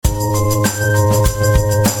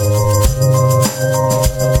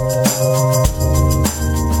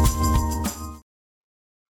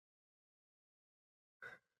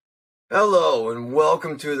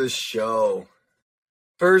welcome to the show.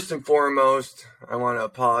 First and foremost, I want to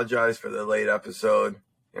apologize for the late episode.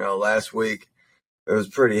 Last week it was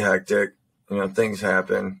pretty hectic. Things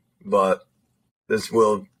happen, but this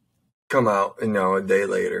will come out, a day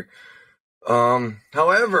later.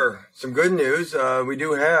 However, some good news. We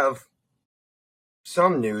do have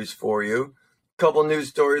some news for you. A couple news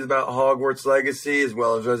stories about Hogwarts Legacy, as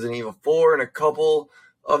well as Resident Evil 4, and a couple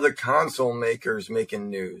of the console makers making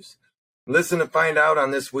news. Listen to find out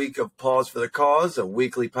on this week of Pause for the Cause, a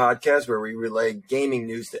weekly podcast where we relay gaming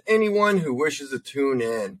news to anyone who wishes to tune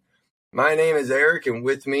in. My name is Eric, and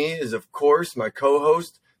with me is, of course, my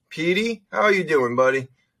co-host, Petey. How are you doing, buddy?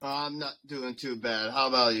 I'm not doing too bad. How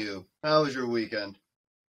about you? How was your weekend?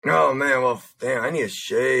 Oh, man, well, damn, I need a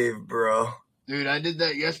shave, bro. Dude, I did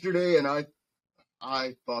that yesterday, and I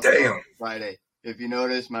fucked up Friday. If you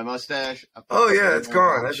notice, my mustache. Oh, yeah, it's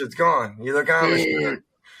gone. That shit's gone. You look Amish.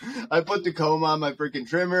 I put the comb on my freaking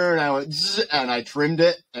trimmer, and I went, and I trimmed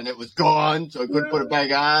it, and it was gone, so I couldn't put it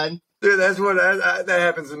back on. Dude, that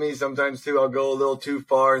happens to me sometimes, too. I'll go a little too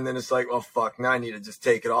far, and then it's like, well, fuck, now I need to just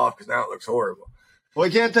take it off, because now it looks horrible. Well, I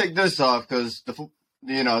can't take this off, because, the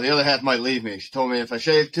other half might leave me. She told me if I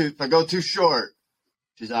go too short,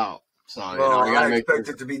 she's out. So, I expect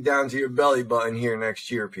it to be down to your belly button here next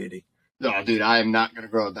year, Petey. No, dude, I am not going to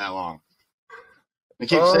grow it that long. I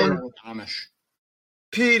keep saying I'm Amish.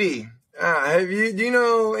 Petey, do you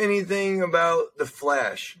know anything about the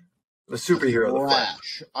Flash, the superhero, the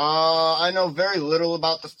Flash? I know very little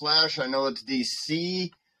about the Flash. I know it's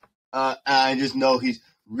DC. I just know he's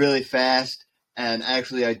really fast, and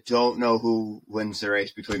actually, I don't know who wins the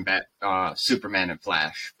race between Superman and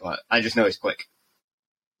Flash, but I just know he's quick.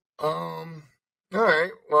 All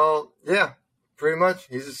right. Well, yeah, pretty much.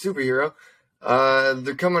 He's a superhero.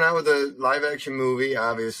 They're coming out with a live-action movie,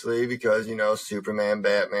 obviously, because, Superman,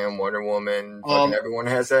 Batman, Wonder Woman, everyone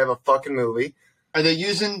has to have a fucking movie. Are they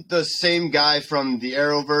using the same guy from the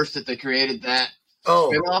Arrowverse that they created that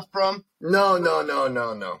spin-off from?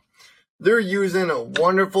 No. They're using a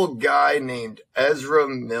wonderful guy named Ezra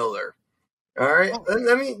Miller. All right?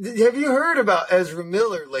 Have you heard about Ezra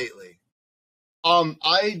Miller lately?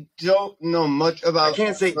 I don't know much about... I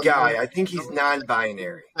can't say guy. I think he's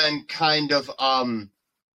non-binary. And kind of,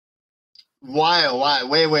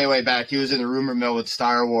 way back, he was in the rumor mill with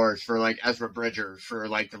Star Wars for, Ezra Bridger for,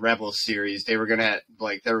 the Rebels series. They were gonna,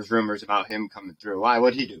 there was rumors about him coming through. Why?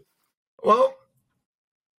 What'd he do? Well,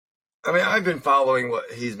 I've been following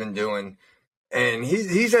what he's been doing, and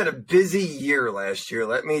he's had a busy year last year,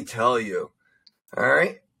 let me tell you. All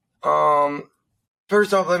right?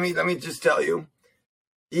 First off, let me just tell you,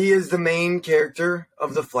 he is the main character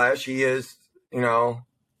of The Flash. He is,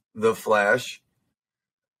 The Flash.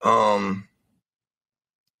 And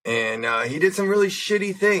he did some really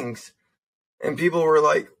shitty things. And people were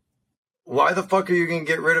like, why the fuck are you going to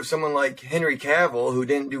get rid of someone like Henry Cavill who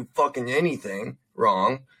didn't do fucking anything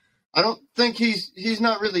wrong? I don't think he's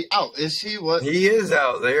not really out, is he? What? He is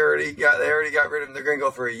out. They already got rid of him. They're going to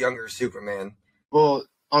go for a younger Superman. Well,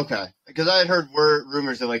 okay, because I had heard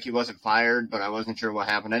rumors that he wasn't fired, but I wasn't sure what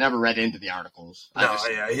happened. I never read into the articles.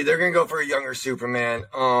 They're gonna go for a younger Superman.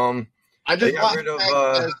 I just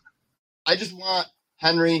want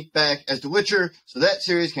Henry back as The Witcher, so that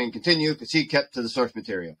series can continue because he kept to the source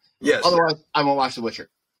material. Yes. Otherwise, I won't watch The Witcher.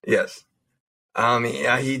 Yes.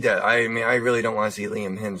 He did. I really don't want to see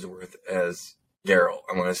Liam Hemsworth as Geralt.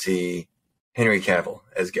 I want to see Henry Cavill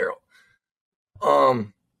as Geralt.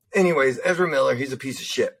 Anyways, Ezra Miller, he's a piece of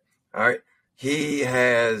shit. All right. He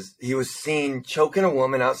was seen choking a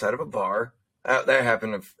woman outside of a bar. That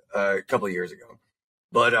happened a couple of years ago.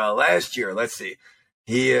 But last year, let's see.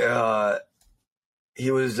 He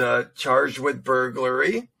was charged with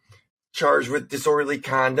burglary, charged with disorderly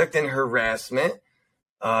conduct and harassment,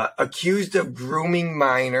 accused of grooming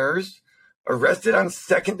minors, arrested on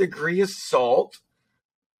second-degree assault,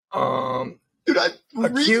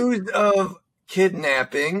 accused of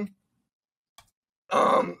kidnapping.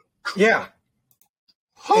 Yeah.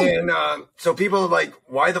 And so people are like,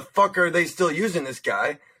 why the fuck are they still using this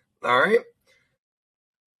guy? All right.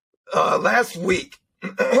 Last week,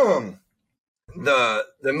 the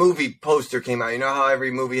movie poster came out. You know how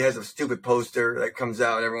every movie has a stupid poster that comes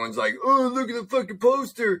out and everyone's like, oh, look at the fucking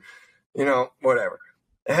poster. Whatever.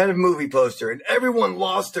 It had a movie poster and everyone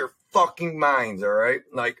lost their fucking minds, all right?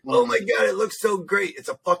 Like, oh my God, it looks so great. It's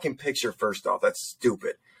a fucking picture, first off. That's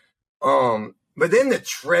stupid. But then the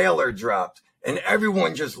trailer dropped and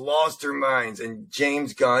everyone just lost their minds. And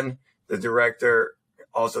James Gunn, the director,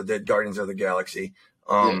 also did Guardians of the Galaxy,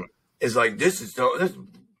 is like, this is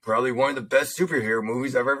probably one of the best superhero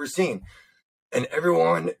movies I've ever seen. And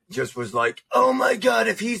everyone just was like, oh my God,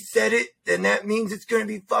 if he said it, then that means it's going to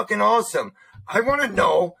be fucking awesome. I want to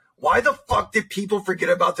know, why the fuck did people forget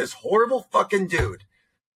about this horrible fucking dude?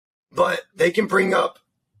 But they can bring up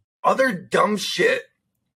other dumb shit,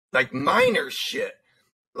 like minor shit,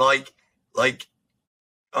 like, what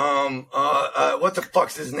the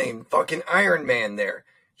fuck's his name? Fucking Iron Man there.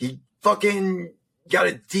 He fucking got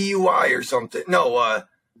a DUI or something. No, Are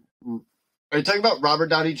you talking about Robert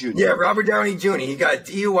Downey Jr.? Yeah, Robert Downey Jr. He got a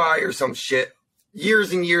DUI or some shit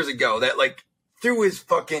years and years ago that, like, threw his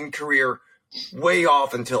fucking career way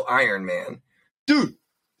off until Iron Man. Dude,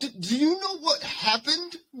 do you know what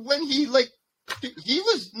happened when he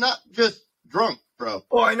was not just drunk, bro.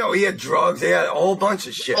 Oh, I know. He had drugs. He had a whole bunch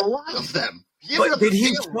of shit. A lot of them. But did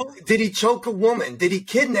he choke a woman? Did he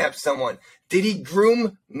kidnap someone? Did he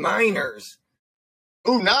groom minors?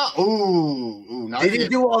 Did he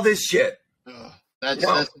do all this shit? That's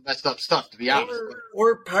messed up stuff, to be honest.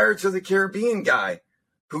 Or Pirates of the Caribbean guy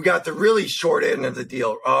who got the really short end of the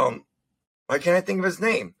deal. Why can't I think of his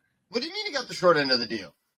name? What do you mean he got the short end of the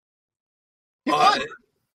deal?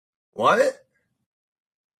 What?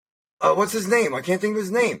 What's his name? I can't think of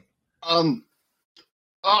his name.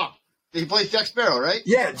 He plays Jack Sparrow, right?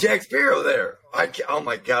 Yeah, Jack Sparrow there. Oh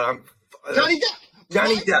my God, Johnny Depp.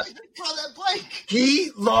 Johnny Depp.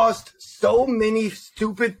 He lost so many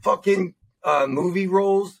stupid fucking movie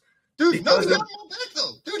roles. Dude, no, he got them all back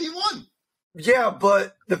though. Dude, he won. Yeah,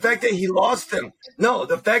 but the fact that he lost them. No,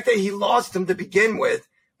 the fact that he lost them to begin with,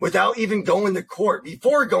 without even going to court.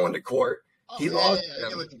 Before going to court, he lost them. I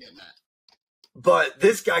get what you're getting at. But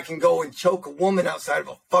this guy can go and choke a woman outside of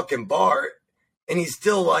a fucking bar, and he's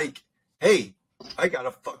still like, hey, I got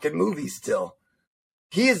a fucking movie still.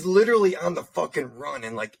 He is literally on the fucking run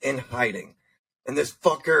and like in hiding. And this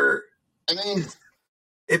fucker, I mean,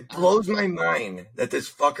 it blows my mind that this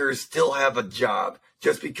fucker still have a job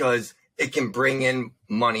just because it can bring in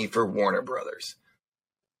money for Warner Brothers.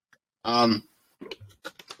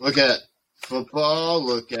 Look at football,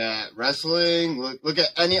 look at wrestling, look at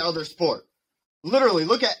any other sport. Literally,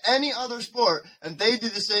 look at any other sport, and they do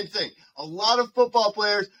the same thing. A lot of football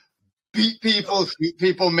players beat people, shoot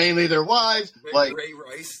people, mainly their wives. Ray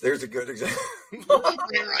Rice, there's a good example.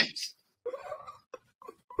 Ray Rice.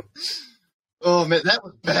 Oh, man, that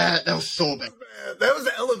was bad. That was so bad. That was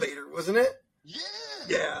the elevator, wasn't it?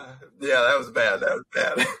 Yeah. Yeah, that was bad. That was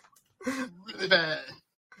bad. Really bad.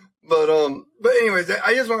 But anyways,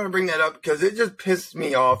 I just want to bring that up because it just pissed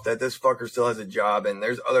me off that this fucker still has a job and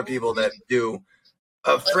there's other people that do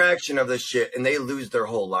a fraction of this shit and they lose their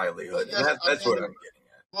whole livelihood. And that's what I'm getting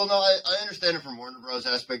at. Well, no, I understand it from Warner Bros.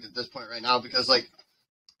 Aspect at this point right now because, like,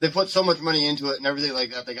 they put so much money into it and everything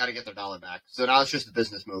like that, they got to get their dollar back. So now it's just a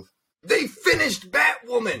business move. They finished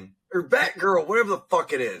Batwoman or Batgirl, whatever the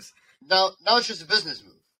fuck it is. Now it's just a business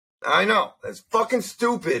move. I know. That's fucking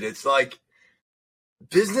stupid. It's like,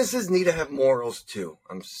 businesses need to have morals too.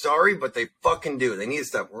 I'm sorry, but they fucking do. They need to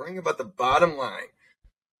stop worrying about the bottom line.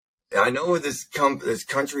 I know this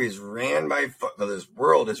country is ran by this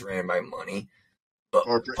world is ran by money, but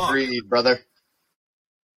corporate greed, brother.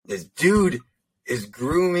 This dude is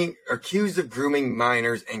accused of grooming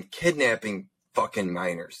minors and kidnapping fucking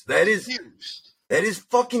minors. That is huge. That is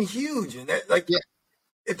fucking huge. And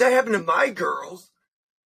if that happened to my girls,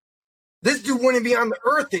 this dude wouldn't be on the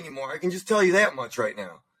earth anymore. I can just tell you that much right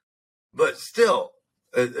now. But still,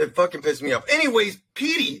 it fucking pissed me off. Anyways,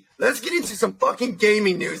 Petey, let's get into some fucking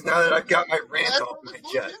gaming news now that I've got my rant off my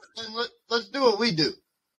chest. Let's do what we do.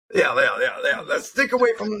 Yeah. Let's stay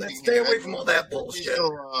away from all that bullshit.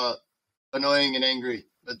 So annoying and angry.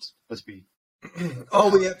 Let's be.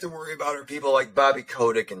 All we have to worry about are people like Bobby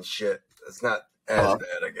Kotick and shit. That's not as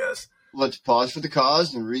bad, I guess. Let's pause for the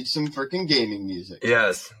cause and read some freaking gaming music.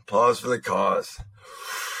 Yes, pause for the cause.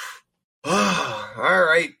 All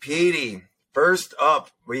right, Petey. First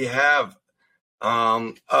up, we have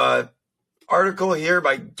an article here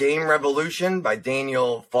by Game Revolution by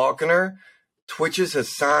Daniel Faulkner. Twitch's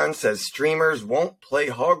Hassan says streamers won't play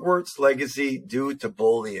Hogwarts Legacy due to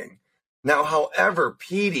bullying. Now, however,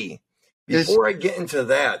 Petey, before I get into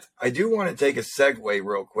that, I do want to take a segue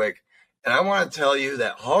real quick. And I want to tell you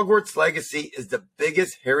that Hogwarts Legacy is the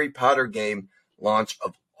biggest Harry Potter game launch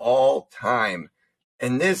of all time.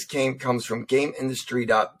 And this comes from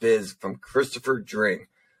GameIndustry.biz from Christopher Dring.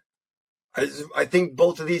 I think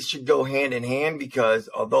both of these should go hand in hand because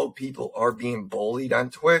although people are being bullied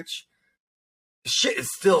on Twitch, shit is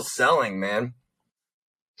still selling, man.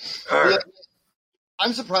 All right.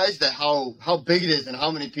 I'm surprised at how big it is and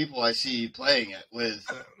how many people I see playing it with.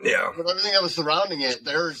 Yeah. With everything that was surrounding it,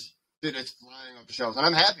 Dude, it's flying off the shelves, and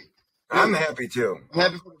I'm happy. I'm happy too. I'm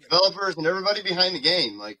happy for the developers and everybody behind the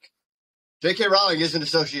game. Like, J.K. Rowling isn't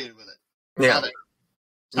associated with it. Yeah.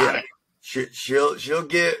 Stop it. She'll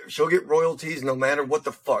get royalties no matter what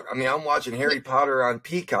the fuck. I mean, I'm watching Harry Potter on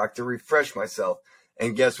Peacock to refresh myself,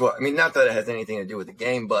 and guess what? I mean, not that it has anything to do with the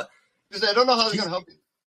game, but because I don't know how it's gonna help you.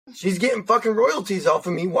 She's getting fucking royalties off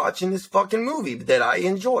of me watching this fucking movie that I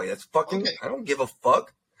enjoy. That's fucking. Okay. I don't give a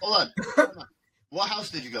fuck. Hold on. What house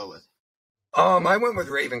did you go with? I went with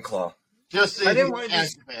Ravenclaw. I didn't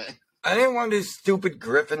want to do stupid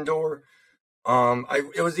Gryffindor.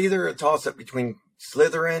 It was either a toss up between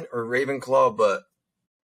Slytherin or Ravenclaw, but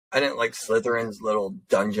I didn't like Slytherin's little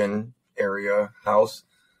dungeon area house.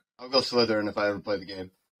 I'll go Slytherin if I ever play the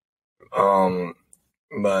game.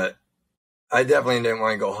 But I definitely didn't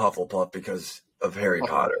want to go Hufflepuff because of Harry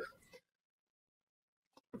Potter.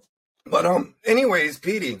 But anyways,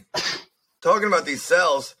 Petey, talking about these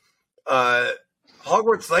sales,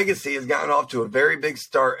 Hogwarts Legacy has gotten off to a very big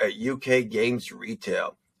start at UK games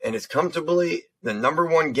retail, and it's comfortably the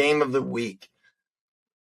 #1 game of the week.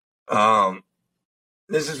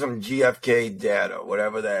 This is from GFK data,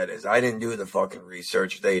 whatever that is. I didn't do the fucking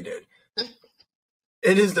research, they did.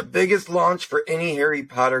 It is the biggest launch for any Harry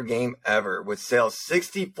Potter game ever, with sales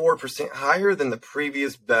 64% higher than the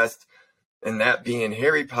previous best, and that being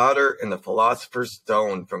Harry Potter and the Philosopher's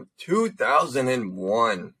Stone from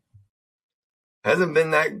 2001. Hasn't been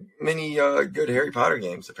that many good Harry Potter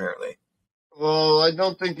games, apparently. Well, I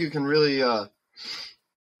don't think you can really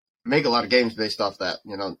make a lot of games based off that,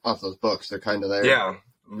 off those books. They're kind of there. Yeah,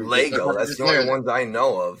 Lego, that's the only ones I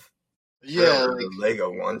know of. Yeah, the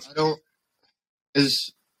Lego ones. I don't...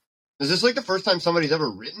 Is this like the first time somebody's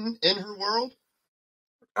ever written in her world?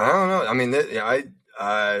 I don't know. I mean,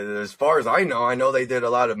 as far as I know they did a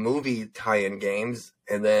lot of movie tie-in games,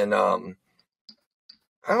 and then I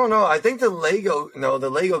don't know. I think the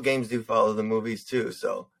Lego games do follow the movies too,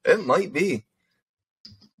 so it might be.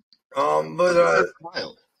 But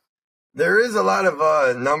there is a lot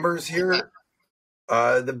of numbers here.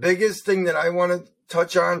 The biggest thing that I want to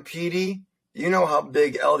touch on, Petey, you know how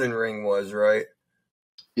big Elden Ring was, right?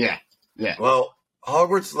 Yeah. Well,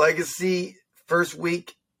 Hogwarts Legacy first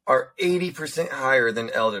week are 80% higher than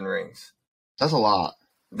Elden Ring's. That's a lot.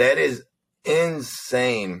 That is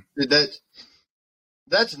insane.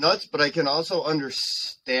 That's nuts, but I can also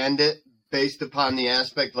understand it based upon the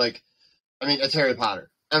aspect, it's Harry Potter.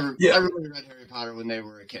 Everybody read Harry Potter when they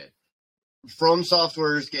were a kid. From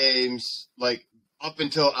Software's games, up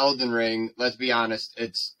until Elden Ring, let's be honest,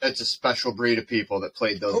 it's a special breed of people that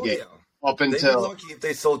played those games. Yeah. They'd be lucky if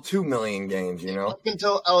they sold 2 million games, Up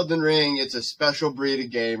until Elden Ring, it's a special breed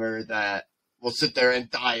of gamer that will sit there and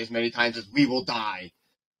die as many times as we will die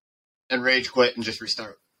and rage quit and just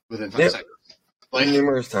restart within 5 seconds.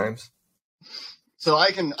 Numerous times. So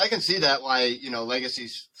I can see that why,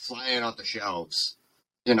 Legacy's flying off the shelves,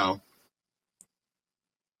 I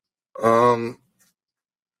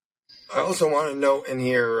also want to note in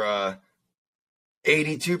here,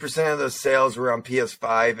 82% of those sales were on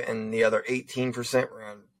PS5 and the other 18% were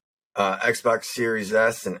on Xbox Series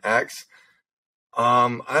S and X.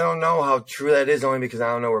 I don't know how true that is, only because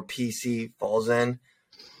I don't know where PC falls in.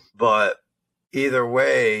 But either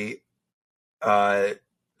way,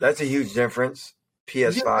 that's a huge difference.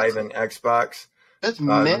 PS5 and Xbox. That's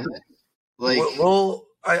mad.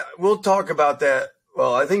 We'll talk about that.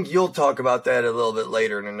 Well, I think you'll talk about that a little bit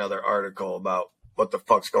later in another article about what the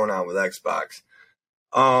fuck's going on with Xbox.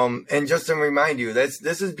 And just to remind you, this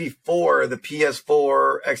is before the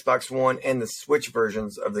PS4, Xbox One, and the Switch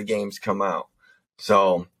versions of the games come out.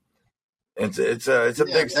 So it's a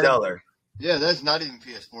big seller. Yeah, that's not even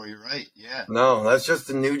PS4. You're right. Yeah. No, that's just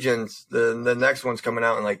the new gens. The next one's coming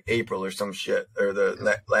out in April or some shit, or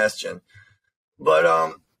the last gen.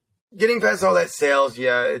 But getting past all that sales,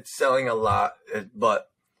 yeah, it's selling a lot, but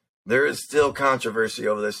there is still controversy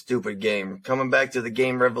over this stupid game. Coming back to the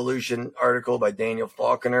Game Revolution article by Daniel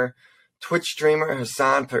Faulkner, Twitch streamer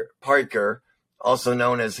Hassan Parker, also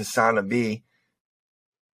known as Hassan B,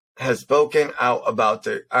 has spoken out about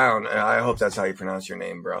I hope that's how you pronounce your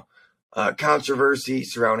name, bro. Controversy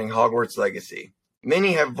surrounding Hogwarts Legacy.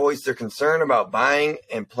 Many have voiced their concern about buying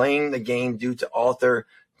and playing the game due to author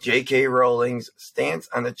J.K. Rowling's stance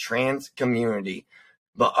on the trans community,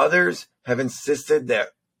 but others have insisted that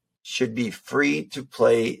should be free to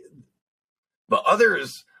play. But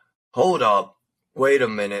others, hold up, wait a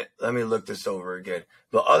minute, let me look this over again.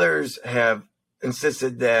 But others have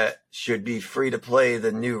insisted that should be free to play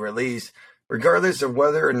the new release, regardless of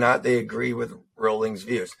whether or not they agree with Rowling's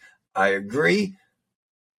views. I agree.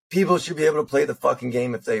 People should be able to play the fucking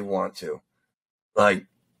game if they want to.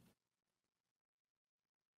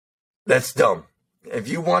 That's dumb. If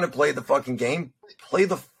you want to play the fucking game, play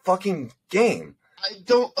the fucking game. I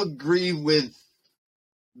don't agree with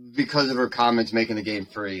because of her comments making the game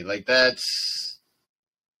free. Like, that's...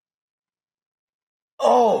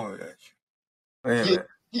 Oh, wait a minute.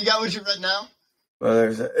 You got what you read now?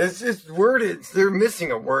 Well, it's just worded. They're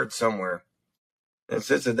missing a word somewhere. It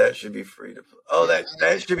says that should be free to play. Oh,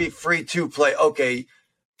 that should be free to play. Okay,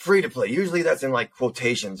 free to play. Usually that's in like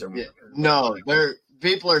quotations or. Yeah. No,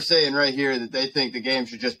 people are saying right here that they think the game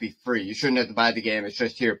should just be free. You shouldn't have to buy the game. It's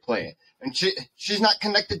just here, play it. And she's not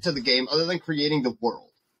connected to the game other than creating the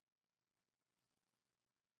world,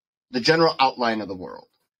 the general outline of the world.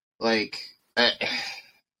 Like, I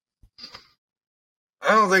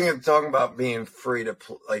don't think I'm talking about being free to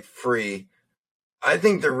like free. I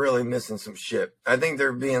think they're really missing some shit. I think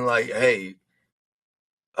they're being like, hey,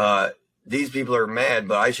 these people are mad,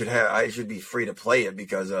 but I should be free to play it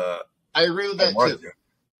because I agree with that too.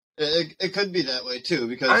 It could be that way too,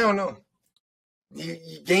 because I don't know.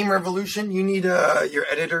 Game Revolution, you need your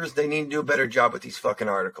editors. They need to do a better job with these fucking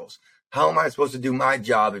articles. How am I supposed to do my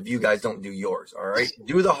job if you guys don't do yours? All right,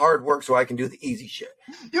 do the hard work so I can do the easy shit.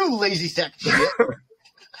 You lazy sack of shit.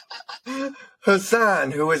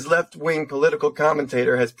 Hassan, who is left-wing political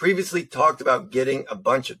commentator, has previously talked about getting a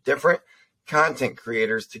bunch of different content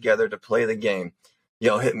creators together to play the game.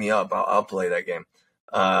 Yo, hit me up. I'll play that game.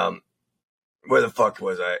 Where the fuck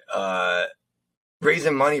was I?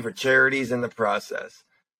 Raising money for charities in the process.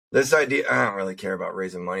 This idea, I don't really care about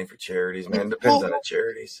raising money for charities, man. Depends on the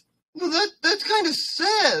charities. Well, that's kind of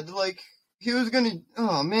sad. Like, he was gonna,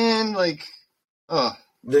 oh man, like,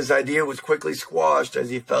 This idea was quickly squashed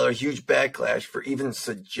as he felt a huge backlash for even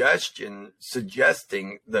suggesting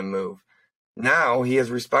the move. Now he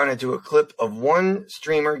has responded to a clip of one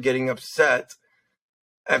streamer getting upset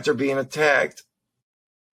after being attacked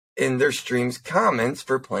in their stream's comments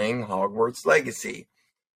for playing Hogwarts Legacy.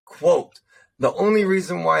 Quote, "The only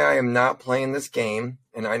reason why I am not playing this game,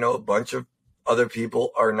 and I know a bunch of other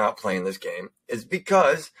people are not playing this game, is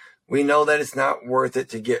because we know that it's not worth it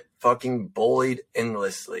to get fucking bullied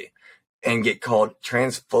endlessly and get called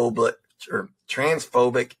transphobic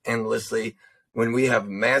endlessly when we have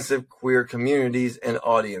massive queer communities and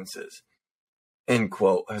audiences." End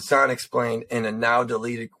quote. Hassan explained in a now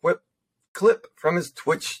deleted clip from his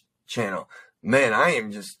Twitch channel. Man, I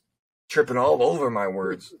am just tripping all over my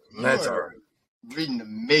words. That's all right. Reading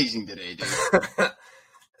amazing today, dude.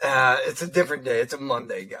 It's a different day. It's a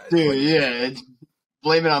Monday, guys. Dude, yeah.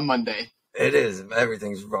 Blame it on Monday. It is.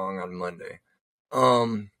 Everything's wrong on Monday.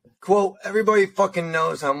 Quote, "Everybody fucking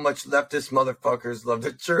knows how much leftist motherfuckers love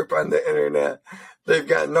to chirp on the internet. They've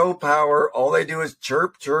got no power. All they do is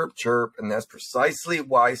chirp, chirp, chirp. And that's precisely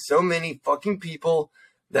why so many fucking people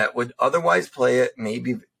that would otherwise play it,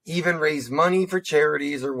 maybe even raise money for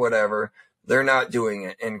charities or whatever, they're not doing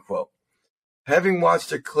it." End quote. Having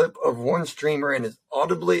watched a clip of one streamer and his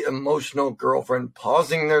audibly emotional girlfriend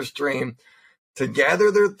pausing their stream to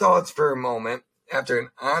gather their thoughts for a moment after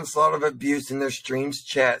an onslaught of abuse in their stream's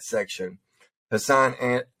chat section,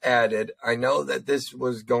 Hassan added, "I know that this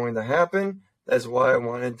was going to happen. That's why I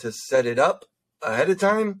wanted to set it up ahead of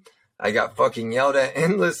time. I got fucking yelled at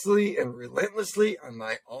endlessly and relentlessly on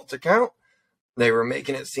my alt account. They were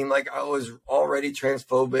making it seem like I was already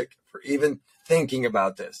transphobic for even thinking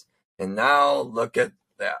about this. And now look at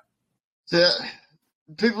that." Yeah.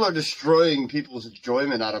 People are destroying people's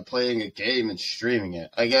enjoyment out of playing a game and streaming it,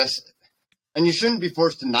 I guess. And you shouldn't be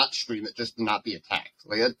forced to not stream it just to not be attacked.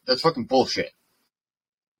 Like, that's fucking bullshit.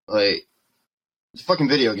 Like, it's a fucking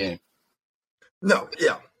video game. No,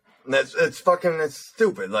 yeah. It's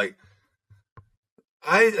stupid. Like,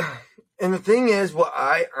 and the thing is, what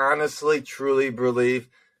I honestly, truly believe,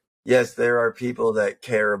 yes, there are people that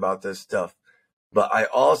care about this stuff. But I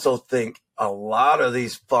also think a lot of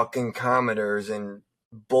these fucking commenters and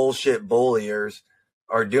bullshit bulliers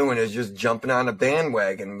are doing is just jumping on a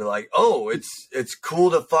bandwagon and be like, oh, it's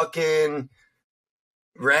cool to fucking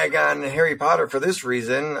rag on Harry Potter for this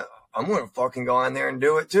reason. I'm going to fucking go on there and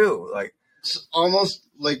do it too. Like, it's almost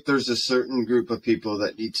like there's a certain group of people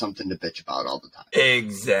that need something to bitch about all the time.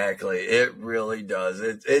 Exactly. It really does.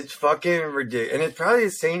 It's fucking ridiculous. And it's probably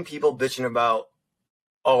the same people bitching about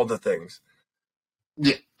all the things.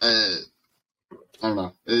 Yeah. I don't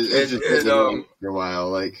know. It's just been on for a while.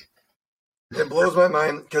 Like, it blows my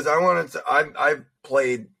mind because I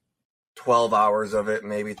played 12 hours of it,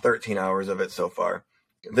 maybe 13 hours of it so far.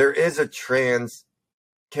 There is a trans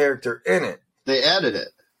character in it. They added it.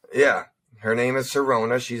 Yeah. Her name is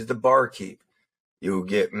Serona. She's the barkeep. You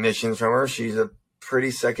get missions from her. She's a pretty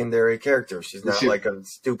secondary character. She's not like a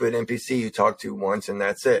stupid NPC you talk to once and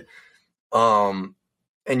that's it.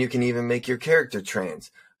 and you can even make your character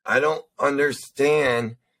trans. I don't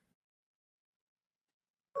understand.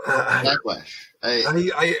 Backlash.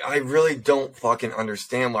 I really don't fucking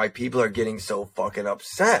understand why people are getting so fucking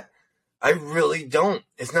upset. I really don't.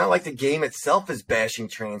 It's not like the game itself is bashing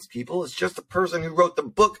trans people. It's just the person who wrote the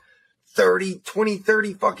book 30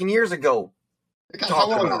 fucking years ago. God, how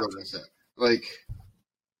long ago was that? Like,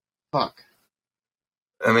 fuck.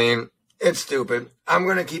 I mean, it's stupid. I'm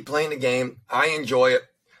going to keep playing the game. I enjoy it.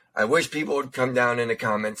 I wish people would come down in the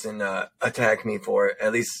comments and attack me for it.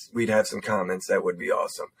 At least we'd have some comments. That would be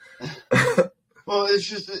awesome. Well, it's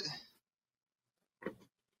just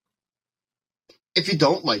if you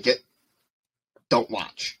don't like it, don't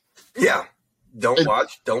watch. Yeah. Don't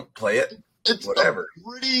watch. Don't play it. It's whatever. A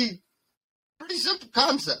pretty simple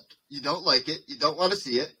concept. You don't like it. You don't want to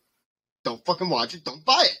see it. Don't fucking watch it. Don't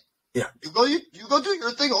buy it. Yeah. You go do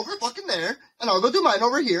your thing over fucking there, and I'll go do mine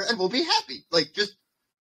over here, and we'll be happy. Like, just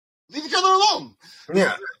leave each other alone.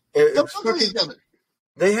 Yeah. Don't fuck with each other.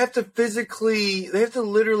 They have to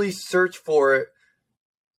literally search for it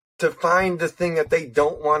to find the thing that they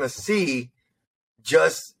don't want to see,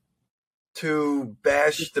 just to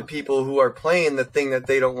bash the people who are playing the thing that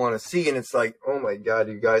they don't want to see. And it's like, oh my God,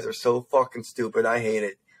 you guys are so fucking stupid. I hate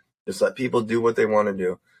it. Just let people do what they want to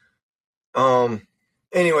do.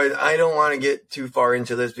 Anyway, I don't want to get too far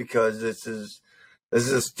into this because this is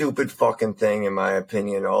a stupid fucking thing in my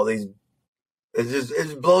opinion.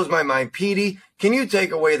 It blows my mind. Petey, can you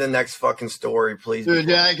take away the next fucking story, please? Dude,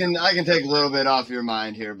 yeah, I can take a little bit off your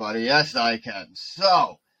mind here, buddy. Yes, I can.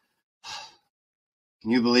 So,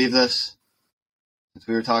 can you believe this? Since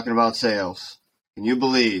we were talking about sales, can you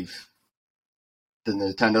believe the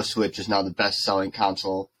Nintendo Switch is now the best-selling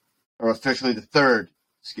console, or officially the third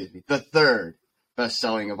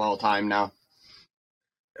best-selling of all time now?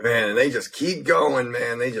 Man, they just keep going,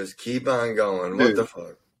 man. They just keep on going. Dude. What the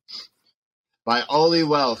fuck? By Ollie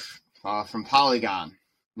Welsh from Polygon.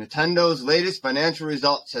 Nintendo's latest financial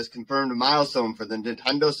results has confirmed a milestone for the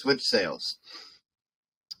Nintendo Switch sales.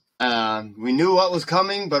 We knew what was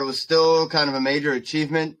coming, but it was still kind of a major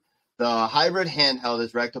achievement. The hybrid handheld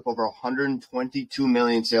has racked up over 122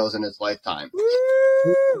 million sales in its lifetime.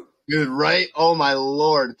 Woo! Dude, right? Oh my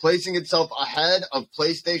lord. Placing itself ahead of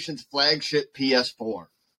PlayStation's flagship PS4.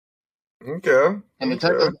 Okay. And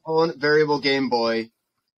Nintendo's own variable Game Boy.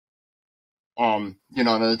 The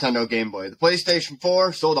Nintendo Game Boy. The PlayStation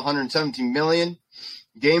 4 sold 117 million.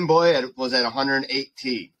 Game Boy was at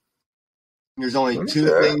 118. There's only two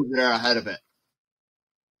things that are ahead of it.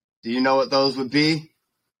 Do you know what those would be?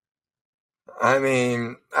 I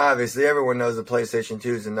mean, obviously, everyone knows the PlayStation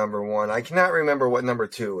 2 is the number one. I cannot remember what number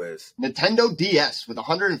 2 is. Nintendo DS with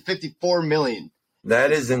 154 million.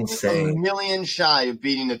 That is insane. A million shy of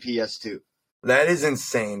beating the PS2. That is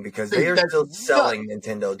insane because they are still selling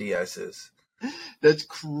Nintendo DSs. That's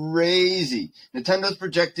crazy. Nintendo's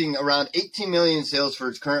projecting around 18 million sales for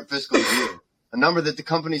its current fiscal year, a number that the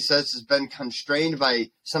company says has been constrained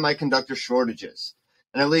by semiconductor shortages.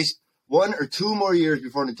 And at least 1 or 2 more years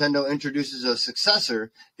before Nintendo introduces a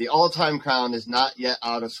successor, the all-time crown is not yet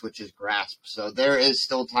out of Switch's grasp. So there is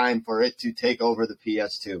still time for it to take over the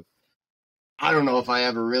PS2. I don't know if I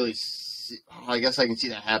ever really I guess I can see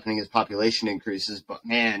that happening as population increases, but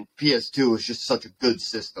man, PS2 is just such a good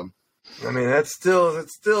system. I mean, it's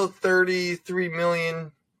still 33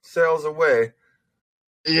 million sales away.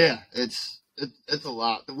 Yeah, it's a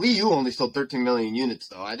lot. The Wii U only sold 13 million units,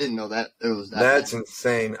 though. I didn't know that it was that. That's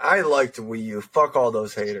insane. I liked the Wii U. Fuck all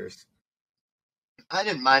those haters. I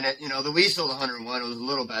didn't mind it. The Wii sold 101. It was a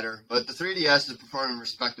little better, but the 3DS is performing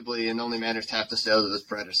respectably and only managed half the sales of its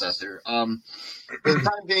predecessor. For the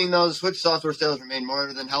time being, though, the Switch software sales remain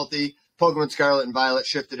more than healthy. Pokemon Scarlet and Violet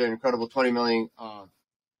shifted an incredible 20 million.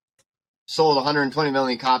 Sold 120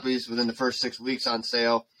 million copies within the first 6 weeks on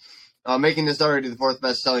sale, making this already the 4th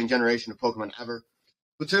best-selling generation of Pokemon ever.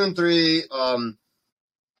 Splatoon 3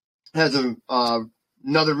 has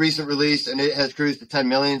another recent release, and it has cruised to 10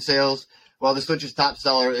 million sales, while the Switch's top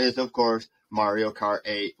seller is, of course, Mario Kart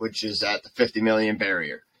 8, which is at the 50 million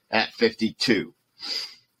barrier at 52.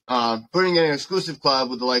 Putting in an exclusive club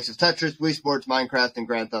with the likes of Tetris, Wii Sports, Minecraft, and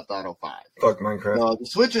Grand Theft Auto 5. Fuck Minecraft. The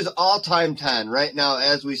Switch's all-time 10 right now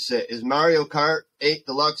as we sit is Mario Kart 8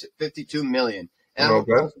 Deluxe at 52 million. Animal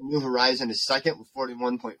Crossing New Horizon is second with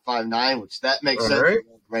 41.59, which that makes sense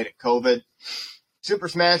right at COVID. Super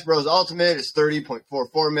Smash Bros. Ultimate is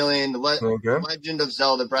 30.44 million. The Legend of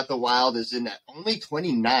Zelda Breath of the Wild is in at only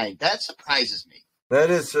 29. That surprises me. That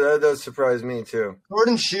does surprise me too. Sword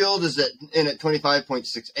and Shield is in at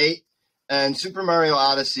 25.68, and Super Mario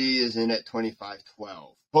Odyssey is in at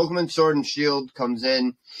 25.12. Pokemon Sword and Shield comes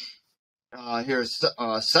in Here's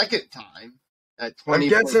second time at I'm 20.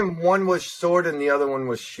 guessing one was Sword and the other one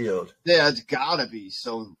was Shield. Yeah, it's gotta be.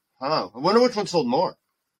 So, I wonder which one sold more.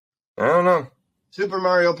 I don't know. Super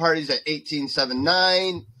Mario Party's at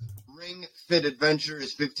 18.79. Ring Fit Adventure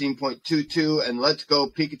is 15.22, and Let's Go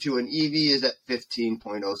Pikachu and Eevee is at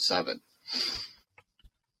 15.07.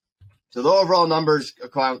 So the overall numbers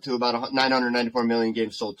account to about 994 million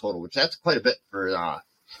games sold total, which that's quite a bit for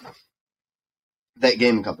that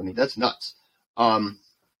gaming company. That's nuts.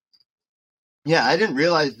 Yeah, I didn't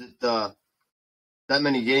realize that that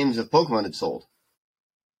many games of Pokemon had sold.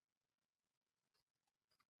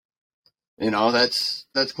 That's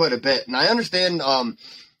quite a bit. And I understand,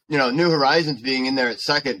 New Horizons being in there at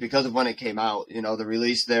second because of when it came out. The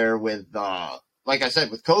release there with, like I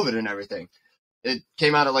said, with COVID and everything. It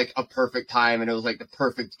came out at, like, a perfect time, and it was, like, the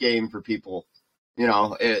perfect game for people.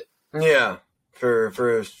 Yeah, for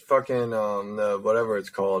fucking, whatever it's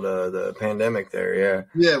called, the pandemic there, yeah.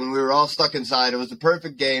 Yeah, when we were all stuck inside, it was the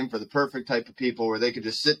perfect game for the perfect type of people where they could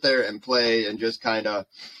just sit there and play and just kind of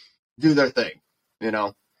do their thing,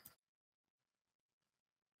 All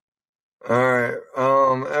right.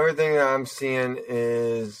 Everything that I'm seeing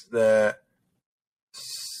is that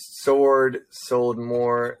Sword sold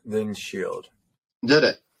more than Shield. Did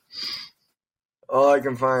it? All I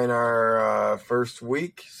can find are first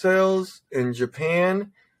week sales in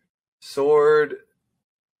Japan. Sword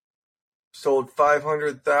sold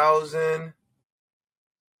 500,000,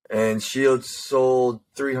 and Shield sold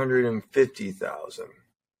 350,000.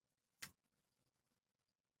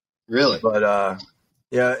 Really? But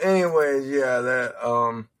yeah. Anyways, yeah, that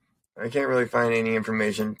I can't really find any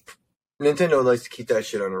information. Nintendo likes to keep that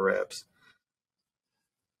shit under wraps.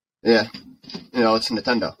 Yeah, it's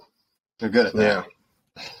Nintendo. They're good at that.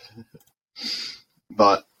 Yeah.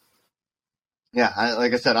 But yeah,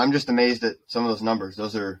 like I said, I'm just amazed at some of those numbers.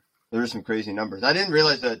 Those are some crazy numbers. I didn't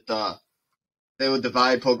realize that they would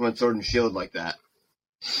divide Pokemon Sword and Shield like that.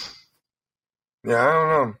 Yeah, I don't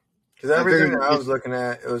know, because everything that I was looking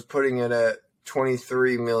at, it was putting it at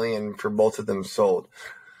 23 million for both of them sold.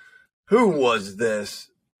 Who was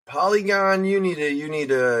this? Polygon, you need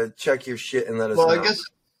to check your shit and let us know. Well, I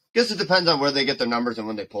guess it depends on where they get their numbers and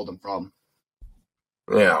when they pulled them from.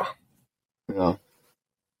 Yeah. Yeah.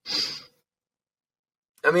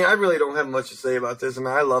 I mean, I really don't have much to say about this. I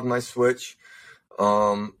mean, I love my Switch.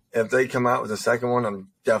 If they come out with a second one, I'm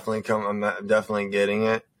definitely getting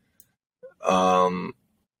it. I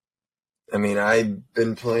mean, I've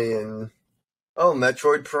been playing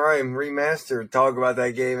Metroid Prime Remastered. Talk about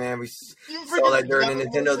that game, man. We saw that during the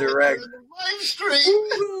Nintendo Direct. Live stream.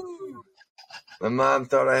 My mom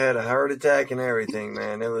thought I had a heart attack and everything,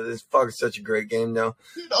 man. It's fucking such a great game, though.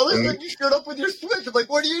 Dude, all of a sudden you showed up with your Switch. I'm like,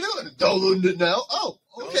 what are you doing? Downloading it now? Oh,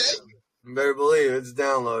 okay. You better believe it's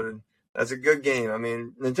downloaded. That's a good game. I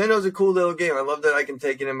mean, Nintendo's a cool little game. I love that I can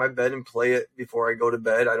take it in my bed and play it before I go to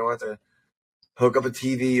bed. I don't have to hook up a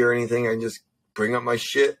TV or anything. I can just bring up my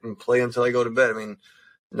shit and play until I go to bed. I mean,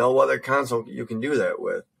 no other console you can do that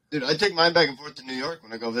with. Dude, I take mine back and forth to New York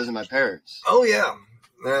when I go visit my parents. Oh, yeah.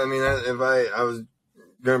 I mean, if I was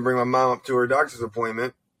going to bring my mom up to her doctor's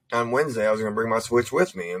appointment on Wednesday, I was going to bring my Switch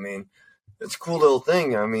with me. I mean, it's a cool little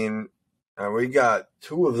thing. I mean, we got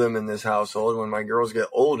 2 of them in this household. When my girls get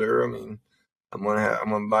older, I mean, I'm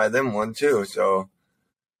gonna buy them one too. So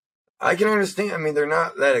I can understand. I mean, they're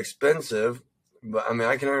not that expensive, but I mean,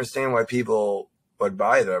 I can understand why people would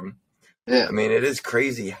buy them. Yeah. I mean, it is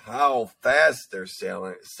crazy how fast they're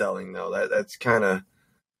selling though. That's kind of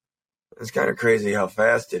crazy how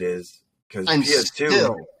fast it is, because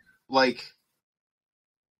PS2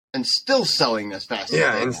 still selling as fast.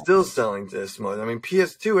 Yeah, and still selling this much. I mean,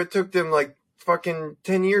 PS2, it took them like fucking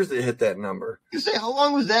 10 years to hit that number. You say, how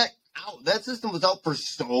long was that out? That system was out for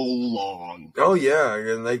so long. Oh yeah,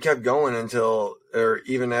 and they kept going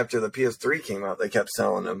even after the PS3 came out, they kept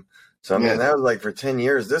selling them. So I mean, that was like for 10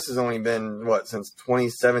 years. This has only been since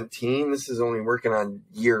 2017. This is only working on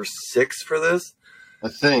year 6 for this. I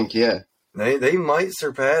think, yeah. They might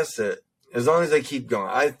surpass it as long as they keep going.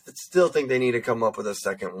 I still think they need to come up with a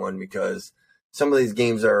second one, because some of these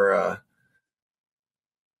games are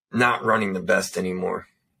not running the best anymore.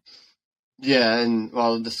 Yeah, and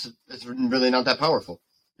it's really not that powerful.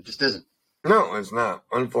 It just isn't. No, it's not.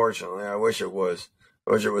 Unfortunately, I wish it was.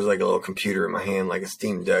 I wish it was like a little computer in my hand, like a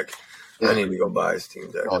Steam Deck. Yeah. I need to go buy a Steam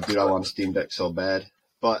Deck. Oh, dude, I want a Steam Deck so bad.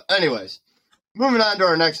 But anyways, moving on to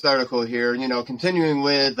our next article here, continuing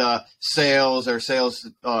with sales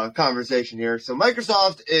conversation here. So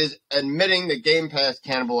Microsoft is admitting that Game Pass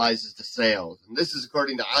cannibalizes the sales. And this is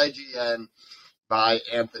according to IGN by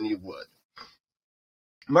Anthony Wood.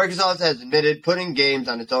 Microsoft has admitted putting games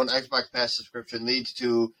on its own Xbox Pass subscription leads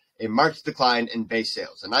to a marked decline in base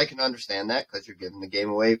sales. And I can understand that because you're giving the game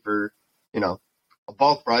away for, a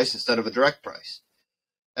bulk price instead of a direct price.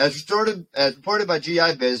 As reported by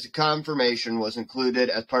GI Biz, the confirmation was included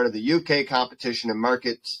as part of the UK Competition and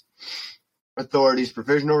Markets Authority's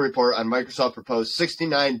provisional report on Microsoft's proposed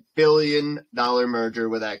 $69 billion merger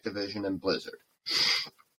with Activision and Blizzard.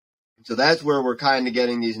 So that's where we're kind of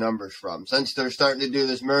getting these numbers from. Since they're starting to do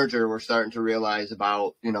this merger, we're starting to realize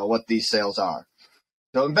about, what these sales are.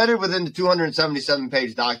 So embedded within the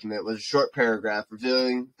 277-page document was a short paragraph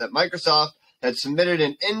revealing that Microsoft had submitted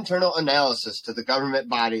an internal analysis to the government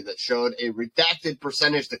body that showed a redacted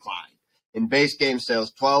percentage decline in base game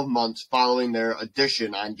sales 12 months following their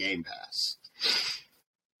addition on Game Pass.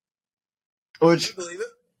 Which,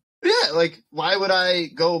 yeah, why would I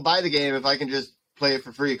go buy the game if I can just play it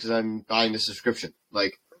for free because I'm buying the subscription?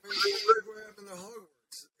 Look what happened to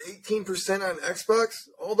Hogwarts. 18% on Xbox?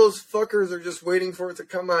 All those fuckers are just waiting for it to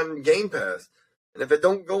come on Game Pass. And if it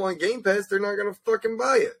don't go on Game Pass, they're not going to fucking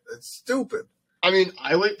buy it. It's stupid. I mean,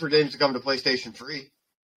 I wait for games to come to PlayStation free.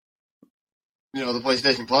 The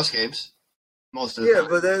PlayStation Plus games. Most of the time.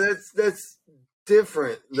 But that's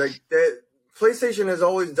different. That PlayStation has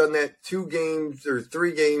always done that 2 games or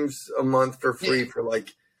 3 games a month for free for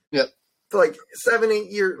for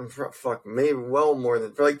 7-8 years. Fuck, maybe well more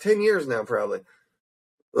than for 10 years now, probably.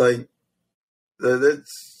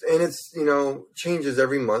 It's changes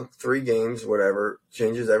every month. 3 games, whatever,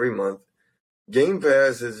 changes every month. Game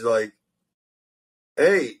Pass is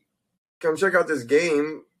hey, come check out this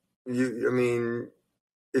game. If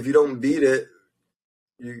you don't beat it,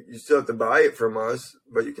 you still have to buy it from us,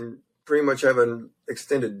 but you can pretty much have an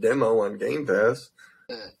extended demo on Game Pass.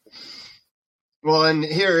 Well, and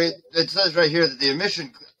here it says right here that the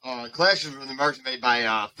admission clashes with the remarks made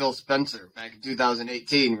by Phil Spencer back in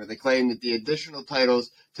 2018, where they claimed that the additional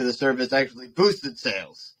titles to the service actually boosted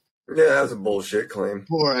sales. Yeah, that's a bullshit claim.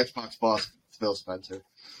 Poor Xbox boss Phil Spencer.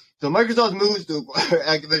 So Microsoft's moves to acquire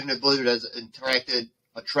Activision and Blizzard has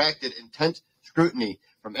attracted intense scrutiny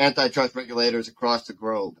from antitrust regulators across the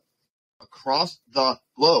globe.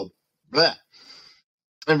 Blah.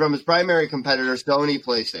 And from its primary competitor, Sony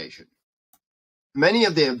PlayStation. Many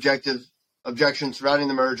of the objections surrounding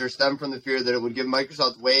the merger stem from the fear that it would give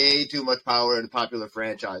Microsoft way too much power in popular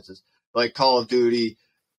franchises like Call of Duty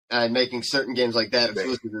and making certain games like that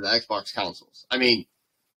exclusive to the Xbox consoles. I mean,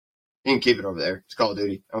 you can keep it over there. It's Call of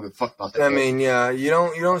Duty. I don't give a fuck about that. You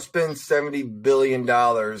don't spend $70 billion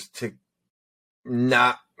to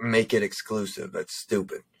not make it exclusive. That's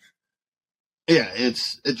stupid. Yeah,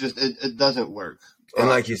 it doesn't work. And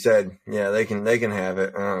like you said, they can have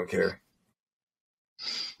it. I don't care.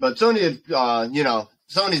 But Sony,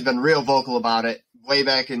 Sony's been real vocal about it. Way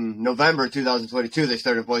back in November 2022, they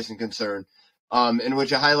started voicing concern, in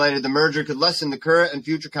which it highlighted the merger could lessen the current and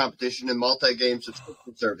future competition in multi-game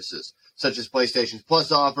subscription services, such as PlayStation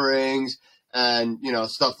Plus offerings and,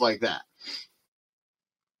 stuff like that.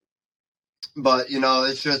 But,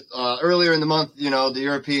 it's just earlier in the month, the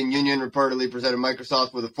European Union reportedly presented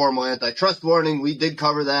Microsoft with a formal antitrust warning. We did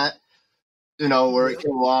cover that. Where it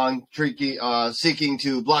came along, seeking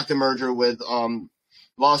to block the merger with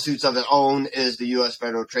lawsuits of its own is the U.S.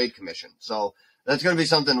 Federal Trade Commission. So that's going to be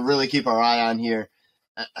something to really keep our eye on here.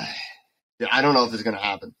 I don't know if it's going to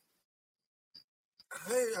happen.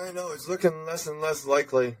 I know. It's looking less and less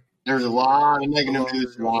likely. There's a lot of negative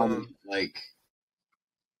news around it.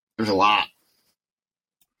 There's a lot.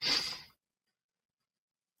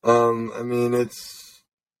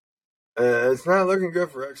 It's not looking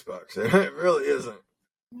good for Xbox. It really isn't.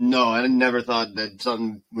 No, I never thought that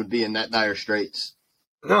something would be in that dire straits.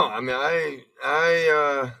 No,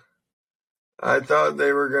 I thought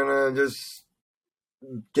they were gonna just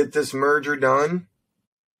get this merger done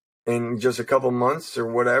in just a couple months or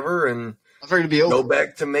whatever, and I figured it'd be over. Go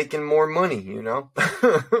back to making more money. I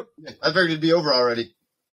figured it'd be over already.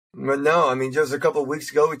 But no, just a couple of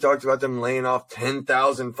weeks ago, we talked about them laying off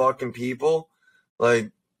 10,000 fucking people.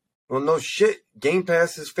 Well, no shit. Game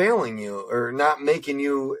Pass is failing you or not making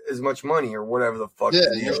you as much money or whatever the fuck.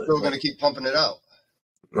 Yeah, you're still going to keep pumping it out.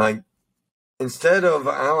 Instead of,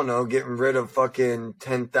 I don't know, getting rid of fucking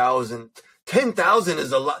 10,000. 10,000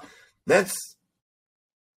 is a lot. That's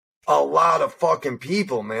a lot of fucking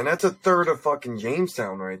people, man. That's a third of fucking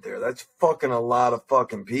Jamestown right there. That's fucking a lot of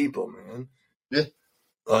fucking people, man. Yeah.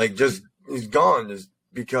 Just, he's gone. Just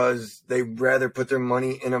because they'd rather put their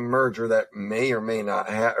money in a merger that may or may not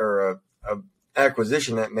or a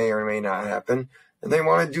acquisition that may or may not happen, and they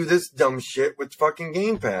want to do this dumb shit with fucking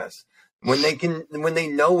Game Pass when they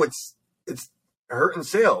know it's hurting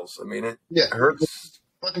sales. It hurts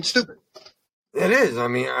fucking stupid. It is. I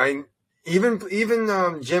mean,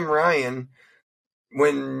 even Jim Ryan,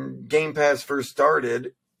 when Game Pass first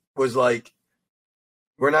started, was like,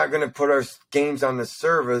 we're not going to put our games on the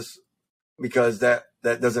service because that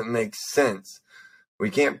doesn't make sense. We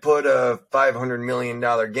can't put a $500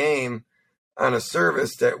 million game on a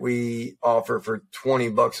service that we offer for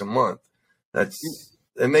 $20 a month.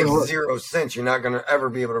 It makes zero sense. You're not going to ever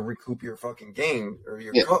be able to recoup your fucking game or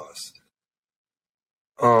your costs.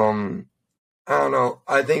 I don't know.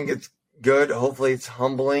 I think it's good. Hopefully it's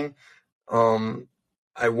humbling.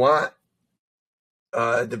 I want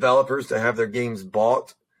developers to have their games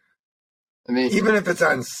bought. I mean, even if it's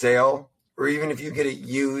on sale or even if you get it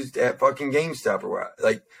used at fucking GameStop or what,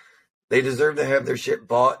 like, they deserve to have their shit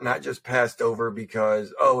bought, not just passed over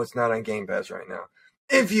because, it's not on Game Pass right now.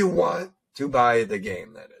 If you want to buy the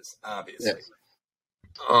game, that is, obviously.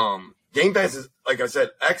 Yes. Game Pass is, like I said,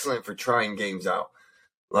 excellent for trying games out.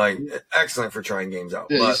 Like, excellent for trying games out.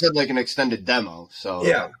 Yeah, you said like an extended demo, so.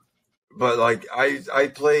 Yeah. But like I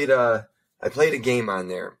played a game on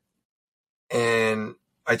there, and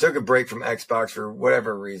I took a break from Xbox for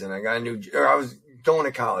whatever reason. I was going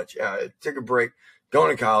to college. Yeah, I took a break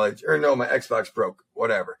going to college, or no, my Xbox broke,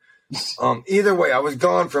 whatever. Either way, I was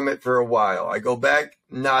gone from it for a while. I go back,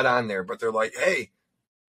 not on there, but they're like, hey,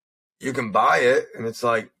 you can buy it. And it's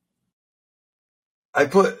like, I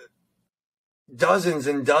put dozens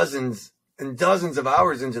and dozens and dozens of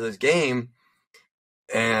hours into this game,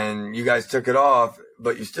 and you guys took it off,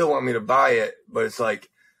 but you still want me to buy it. But it's like,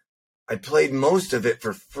 I played most of it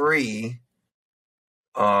for free.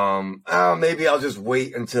 Maybe I'll just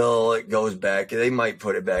wait until it goes back. They might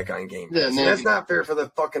put it back on Game Pass. Yeah, that's not fair for the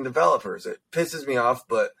fucking developers. It pisses me off,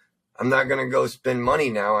 but I'm not going to go spend money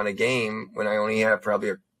now on a game when I only have probably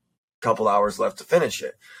a couple hours left to finish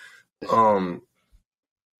it. I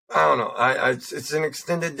don't know. It's an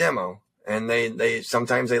extended demo, and they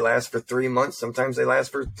sometimes they last for 3 months, sometimes they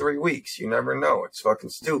last for 3 weeks. You never know. It's fucking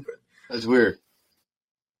stupid. That's weird.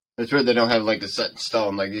 It's weird they don't have like a set in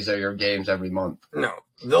stone, like these are your games every month. No.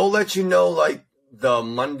 They'll let you know like the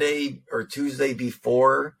Monday or Tuesday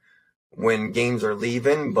before when games are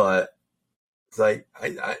leaving, but it's like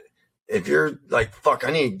if you're like, fuck,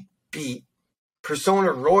 I need to beat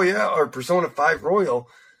Persona Royal or Persona 5 Royal,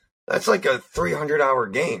 that's like a 300-hour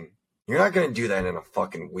game. You're not going to do that in a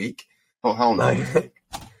fucking week. Oh, hell no.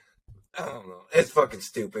 I don't know. It's fucking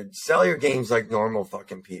stupid. Sell your games like normal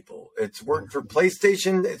fucking people. It's worked for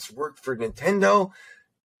PlayStation. It's worked for Nintendo.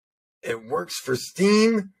 It works for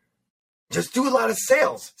Steam. Just do a lot of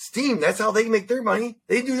sales. Steam, that's how they make their money.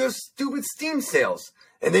 They do those stupid Steam sales.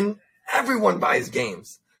 And then everyone buys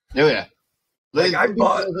games. Oh, yeah. Like I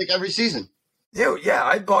bought like every season. Dude, yeah,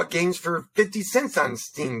 I bought games for 50 cents on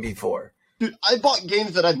Steam before. Dude, I bought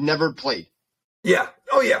games that I've never played. Yeah.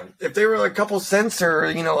 Oh, yeah. If they were like a couple cents or,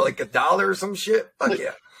 like $1 or some shit, fuck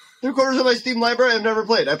yeah. 3/4 of my Steam library I've never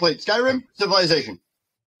played. I played Skyrim, Civilization.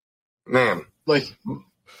 Man. Like.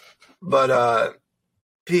 But,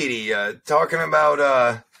 Petey, talking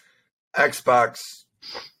about Xbox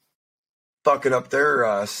fucking up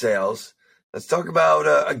their sales, let's talk about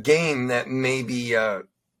a game that may be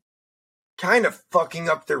kind of fucking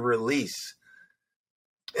up their release.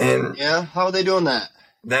 And yeah, how are they doing that?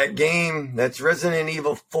 That game, that's Resident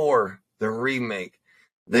Evil 4, the remake.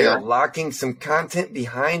 They are locking some content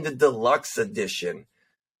behind the deluxe edition.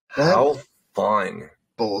 How fun.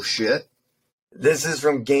 Bullshit. This is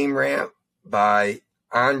from Game Rant by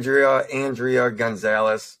Andrea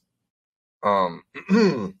Gonzalez.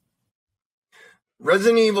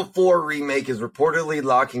 Resident Evil 4 remake is reportedly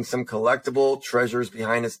locking some collectible treasures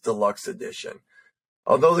behind its deluxe edition.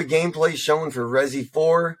 Although the gameplay shown for Resi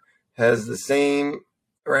 4 has the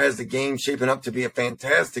game shaping up to be a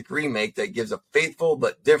fantastic remake that gives a faithful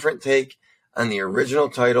but different take on the original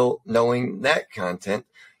title, knowing that content,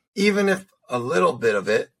 even if a little bit of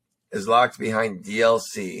it is locked behind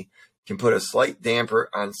DLC, can put a slight damper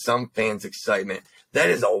on some fans' excitement. That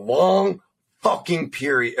is a long fucking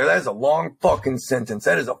period. That is a long fucking sentence.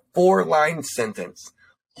 That is a 4-line sentence.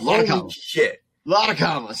 Holy shit. A lot of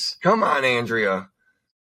commas. Come on, Andrea.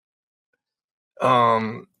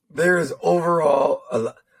 There is overall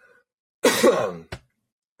a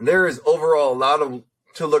lot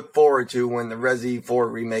to look forward to when the Resi 4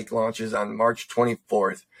 remake launches on March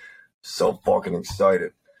 24th. So fucking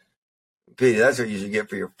excited. Pete, that's what you should get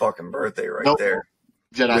for your fucking birthday there.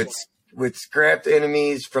 Jedi. With scrapped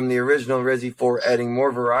enemies from the original Resi 4 adding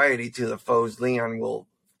more variety to the foes Leon will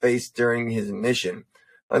face during his mission.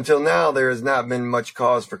 Until now, there has not been much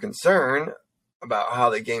cause for concern about how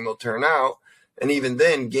the game will turn out, and even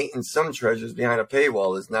then, gating some treasures behind a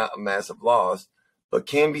paywall is not a massive loss. but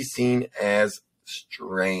can be seen as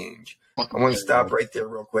strange. I want to stop right there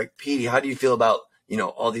real quick. Petey, how do you feel about,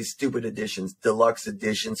 all these stupid editions, deluxe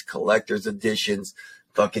editions, collector's editions,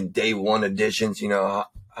 fucking day one editions? How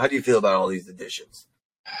do you feel about all these editions?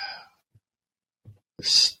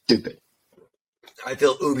 Stupid. I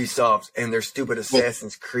feel Ubisoft and their stupid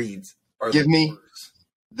Assassin's Creeds are Give me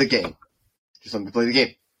the game. Just let me play the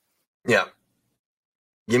game. Yeah.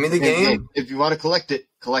 Give me the game. If you want to collect it,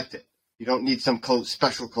 collect it. You don't need some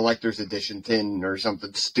special collector's edition tin or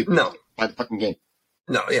something stupid. No. Buy the fucking game.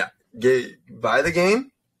 No, yeah. Buy the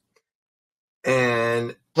game,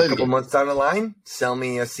 and Play a couple months down the line, sell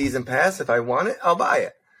me a season pass. If I want it, I'll buy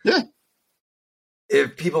it. Yeah.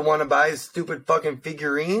 If people want to buy stupid fucking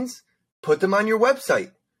figurines, put them on your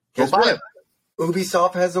website. Go buy it.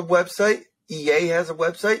 Ubisoft has a website. EA has a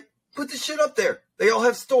website. Put the shit up there. They all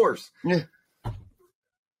have stores. Yeah.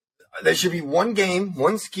 There should be one game,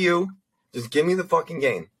 one SKU. Just give me the fucking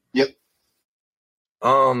game. Yep.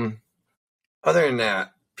 Other than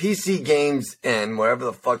that, PC Games and whatever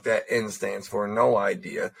the fuck that N stands for, no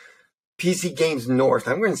idea. PC Games North.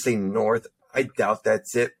 I'm going to say North. I doubt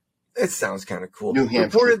that's it. It sounds kind of cool. New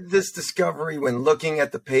Hampshire. Reported this discovery when looking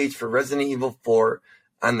at the page for Resident Evil 4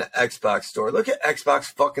 on the Xbox store. Look at Xbox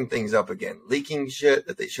fucking things up again, leaking shit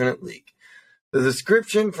that they shouldn't leak. The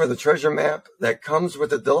description for the treasure map that comes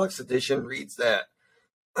with the deluxe edition reads that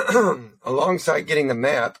alongside getting the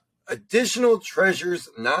map, additional treasures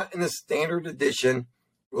not in the standard edition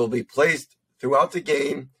will be placed throughout the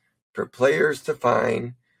game for players to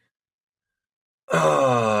find.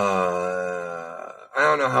 I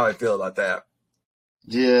don't know how I feel about that.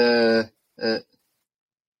 Yeah.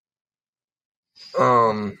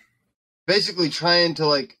 Basically trying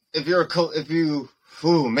to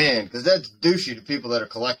because that's douchey to people that are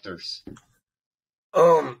collectors.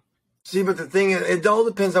 See, but the thing is, it all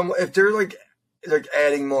depends on if they're like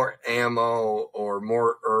adding more ammo or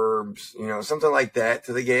more herbs, something like that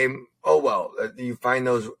to the game. Oh well, you find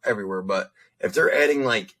those everywhere. But if they're adding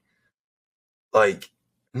like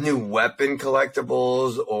new weapon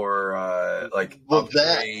collectibles or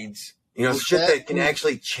upgrades, shit that can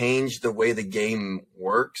actually change the way the game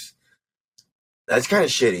works, that's kind of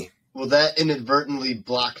shitty. Will that inadvertently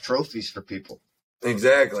block trophies for people?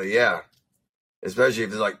 Exactly, yeah. Especially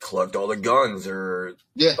if it's collect all the guns or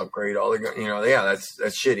upgrade all the guns.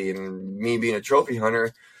 That's shitty. And me being a trophy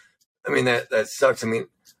hunter, that sucks.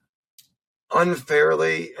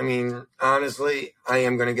 Unfairly, honestly, I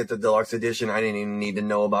am going to get the deluxe edition. I didn't even need to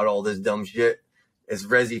know about all this dumb shit. It's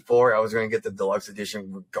Resi 4. I was going to get the deluxe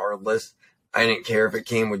edition regardless. I didn't care if it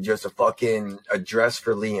came with just a fucking address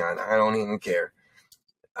for Leon. I don't even care.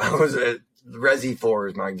 Resi 4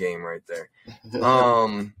 is my game right there.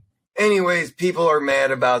 Anyways, people are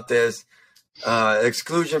mad about this.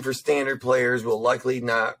 Exclusion for standard players will likely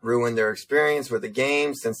not ruin their experience with the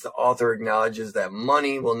game, since the author acknowledges that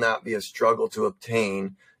money will not be a struggle to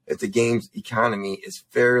obtain if the game's economy is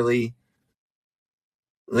fairly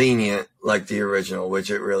lenient like the original, which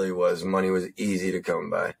it really was. Money was easy to come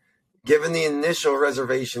by. Given the initial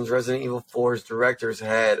reservations Resident Evil 4's directors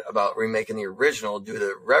had about remaking the original due to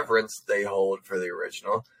the reverence they hold for the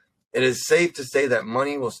original, it is safe to say that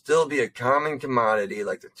money will still be a common commodity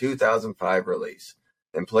like the 2005 release,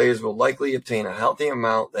 and players will likely obtain a healthy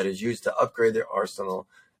amount that is used to upgrade their arsenal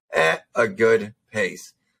at a good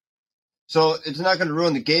pace. So it's not going to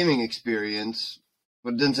ruin the gaming experience,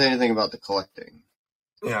 but it didn't say anything about the collecting.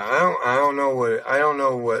 Yeah, I don't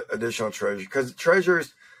know what additional treasure, because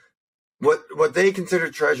treasures, what they consider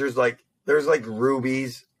treasures, there's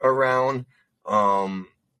rubies around,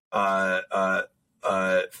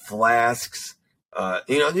 flasks,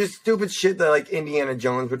 just stupid shit that Indiana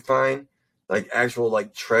Jones would find, actual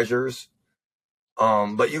treasures.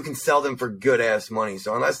 But you can sell them for good ass money.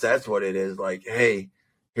 So unless that's what it is, hey,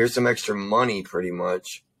 here's some extra money, pretty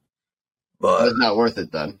much. But it's not worth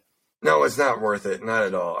it then. No, it's not worth it, not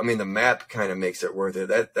at all. The map kind of makes it worth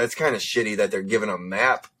it. That's kind of shitty that they're giving a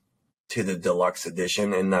map to the deluxe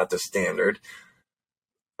edition and not the standard.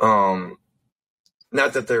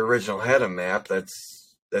 Not that the original had a map.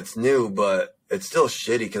 That's new, but it's still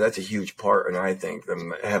shitty because that's a huge part, and I think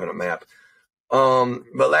them having a map.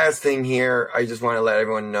 But last thing here, I just want to let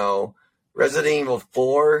everyone know, Resident Evil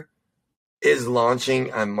 4 is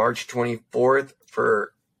launching on March 24th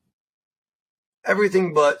for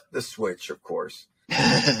everything but the Switch, of course.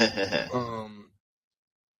 I'm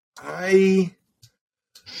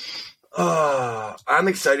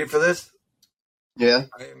excited for this. Yeah.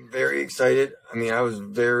 I am very excited. I was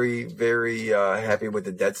very, very happy with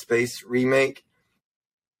the Dead Space remake.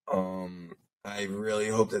 I really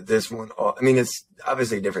hope that this one, I mean, it's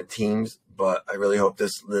obviously different teams, but I really hope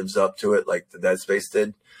this lives up to it like the Dead Space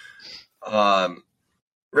did.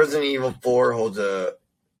 Resident Evil 4 holds a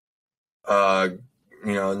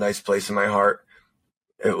nice place in my heart.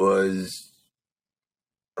 It was,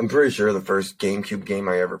 I'm pretty sure, the first GameCube game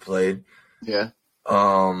I ever played. Yeah.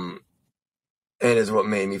 And is what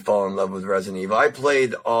made me fall in love with Resident Evil. I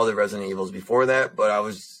played all the Resident Evils before that, but I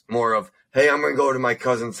was more of, hey, I'm going to go to my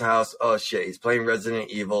cousin's house. Oh, shit, he's playing Resident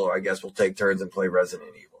Evil. I guess we'll take turns and play Resident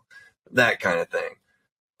Evil. That kind of thing.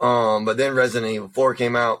 But then Resident Evil 4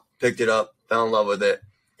 came out, picked it up, fell in love with it.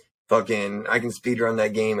 Fucking, I can speedrun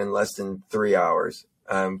that game in less than 3 hours.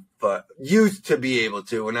 But used to be able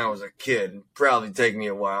to when I was a kid. Probably take me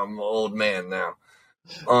a while. I'm an old man now.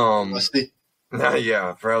 Rusty.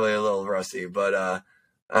 Yeah, probably a little rusty, but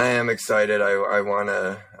I am excited. I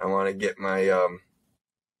wanna get my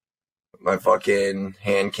my fucking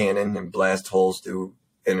hand cannon and blast holes through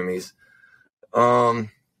enemies.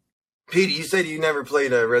 Pete, you said you never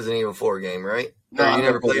played a Resident Evil 4 game, right? No, or you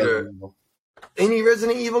never played any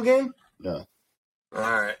Resident Evil game? No.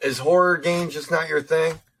 Alright. Is horror games just not your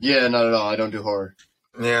thing? Yeah, not at all. I don't do horror.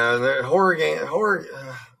 Yeah, the horror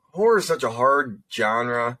is such a hard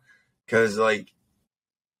genre because like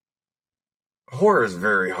horror is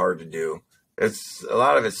very hard to do. It's a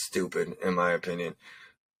lot of it's stupid in my opinion.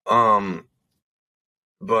 But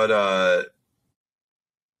I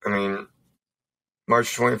mean,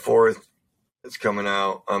 March 24th, it's coming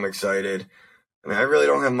out. I'm excited. I mean, I really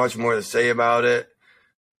don't have much more to say about it.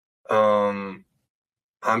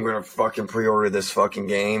 I'm gonna fucking pre-order this fucking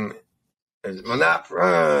game.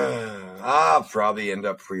 I'll probably end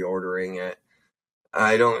up pre-ordering it.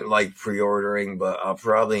 I don't like pre-ordering, but I'll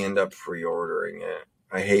probably end up pre-ordering it.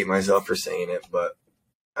 I hate myself for saying it, but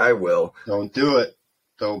I will. Don't do it.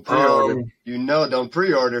 Don't pre-order. Don't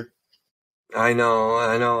pre-order. I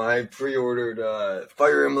know. I pre-ordered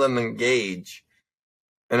Fire Emblem Engage,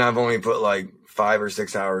 and I've only put like 5 or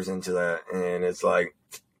 6 hours into that, and it's like,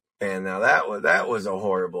 man, now that was a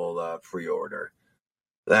horrible pre-order.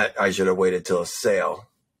 That I should have waited till a sale.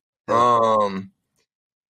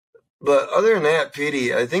 But other than that,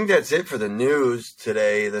 Petey, I think that's it for the news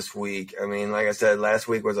this week. I mean, like I said, last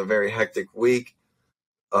week was a very hectic week.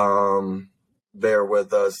 Bear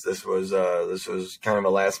with us. This was kind of a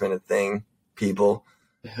last minute thing, people.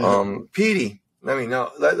 Petey, let me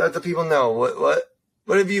know. Let the people know what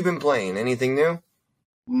have you been playing? Anything new?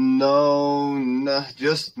 No,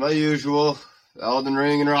 just my usual. Elden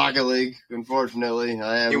Ring and Rocket League, unfortunately.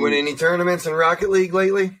 You win any tournaments in Rocket League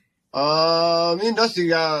lately? Me and Dusty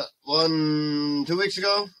got one 2 weeks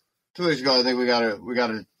ago. 2 weeks ago, I think we got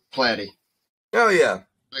a platy. Oh yeah,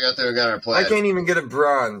 We got our platy. I can't even get a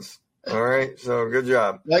bronze. All right, so good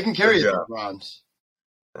job. I can carry the bronze.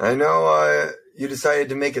 I know you decided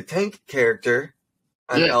to make a tank character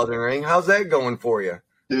on Elden Ring. How's that going for you?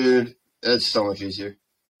 Dude, that's so much easier.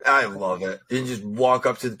 I love it. You just walk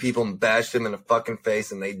up to the people and bash them in the fucking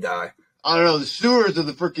face and they die. I don't know, the stewards of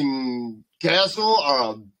the freaking castle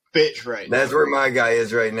are a bitch right now. That's where my guy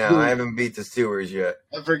is right now. I haven't beat the stewards yet.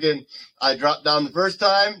 I dropped down the first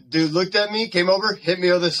time, dude looked at me, came over, hit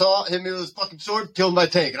me with his fucking sword, killed my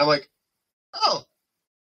tank. And I'm like, oh,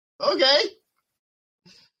 okay.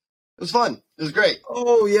 It was fun. It was great.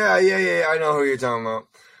 Oh, yeah. I know who you're talking about.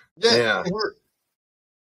 Yeah.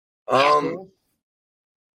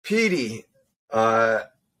 Petey,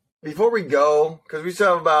 before we go, because we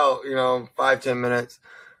still have about 5-10 minutes,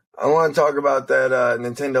 I want to talk about that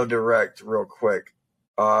Nintendo Direct real quick.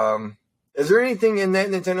 Is there anything in that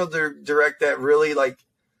Nintendo Direct that really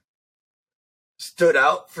stood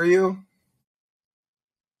out for you?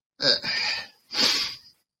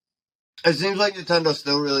 It seems like Nintendo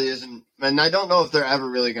still really isn't, and I don't know if they're ever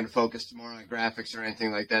really going to focus more on graphics or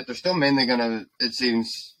anything like that. They're still mainly going to, it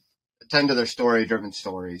seems, attend to their story-driven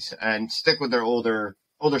stories and stick with their older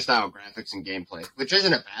style graphics and gameplay, which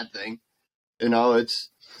isn't a bad thing. It's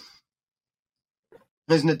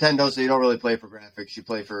Nintendo, so you don't really play for graphics; you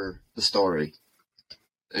play for the story.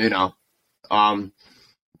 But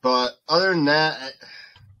other than that,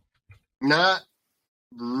 not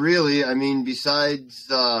really. I mean, besides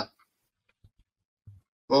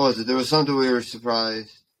what was it? There was something we were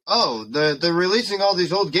surprised. Oh, they're releasing all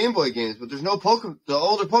these old Game Boy games, but there's no Pokemon. The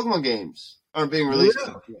older Pokemon games aren't being released.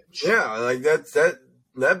 Yeah, like that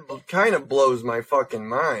kind of blows my fucking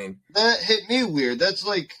mind. That hit me weird. That's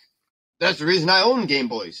the reason I own Game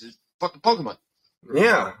Boys is fucking Pokemon.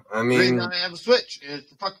 Yeah, I mean, the reason I have a Switch is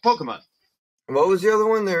for fucking Pokemon. What was the other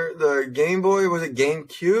one? The Game Boy, was it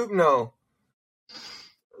GameCube? No.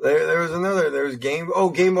 There was another. There was Game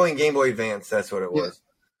Boy and Game Boy Advance. That's what it was.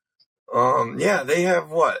 Yeah, they have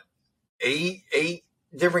what, eight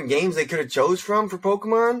different games they could have chose from for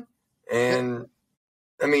Pokemon, and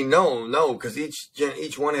I mean, no, because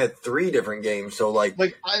each one had 3 different games, so like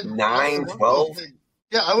I 9, would love to have 12. played,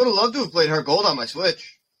 yeah, I would have loved to have played Heart Gold on my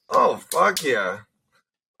Switch Oh fuck yeah.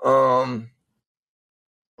 or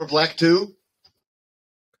Black 2.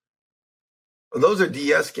 Those are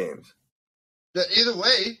DS games. Yeah, either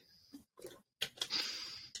way.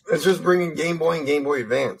 It's just bringing Game Boy and Game Boy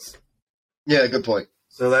Advance. Yeah, good point.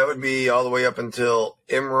 So that would be all the way up until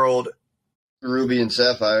Emerald, Ruby, and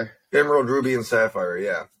Sapphire. Ruby, and Sapphire,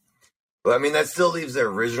 yeah. But I mean, that still leaves the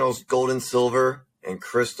originals, Gold and Silver and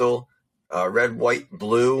Crystal, Red, White,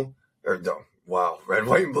 Blue, or no, wow, Red,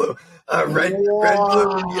 White, and Blue, red,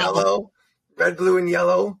 Blue, and Yellow, Red, Blue, and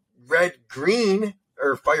Yellow, Red, Green,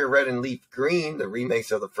 or Fire Red and Leaf Green, the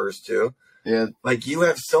remakes of the first 2. Yeah, like you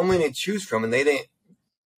have so many to choose from, and they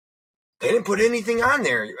didn't put anything on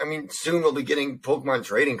there. I mean, soon we'll be getting Pokemon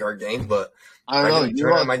trading card games, but I don't know. can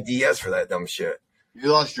turn on my DS for that dumb shit. You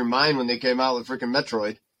lost your mind when they came out with freaking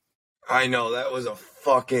Metroid. I know, that was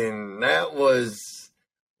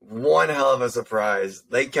one hell of a surprise.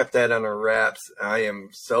 They kept that under wraps. I am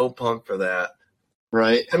so pumped for that.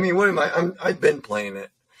 Right. I mean, I've been playing it.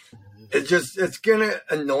 It's gonna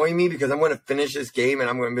annoy me because I'm gonna finish this game and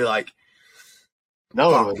I'm gonna be like,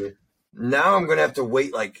 no, now I'm gonna have to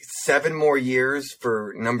wait like 7 more years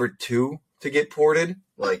for number 2 to get ported.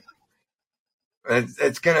 Like,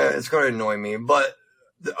 it's gonna annoy me. But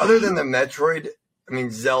other than the Metroid, I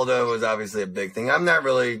mean, Zelda was obviously a big thing. I'm not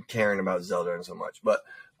really caring about Zelda so much, but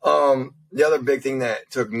the other big thing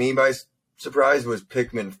that took me by surprise was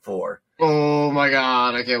Pikmin 4. Oh my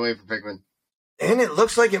god, I can't wait for Pikmin. And it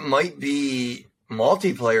looks like it might be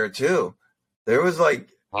multiplayer too. There was like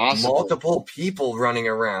multiple people running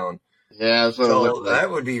around. Yeah, that's what it looked like.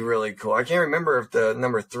 That would be really cool. I can't remember if the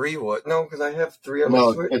number 3 was. No, because I have 3 on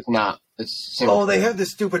my Switch. No, it's not. It's they have the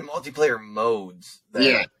stupid multiplayer modes.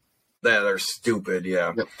 That are stupid.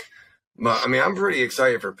 Yeah. Yep. But I mean, I'm pretty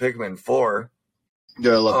excited for Pikmin 4.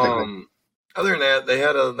 Yeah, I love Pikmin. Other than that, they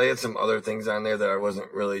had some other things on there that I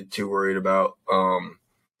wasn't really too worried about. Not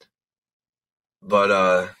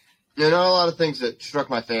a lot of things that struck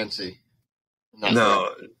my fancy.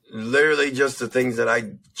 No, literally just the things that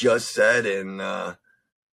I just said, and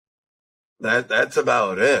that's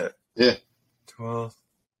about it. Yeah. 12th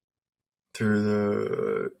through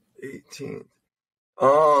the 18th.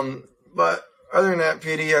 But other than that,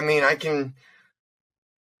 PD, I mean,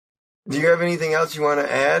 do you have anything else you want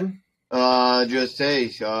to add? Just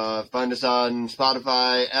find us on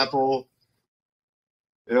Spotify, Apple.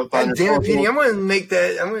 Damn it, PD, I'm going to make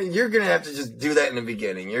that. You're going to have to just do that in the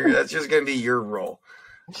beginning. That's just going to be your role.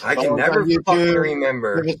 I can never fucking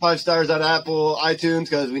remember. Give us 5 stars on Apple, iTunes,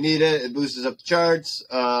 because we need it. It boosts us up the charts.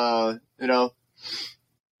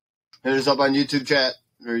 Hit us up on YouTube chat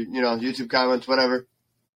or YouTube comments, whatever.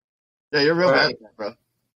 Yeah, you're real bad at that, bro.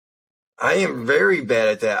 I am very bad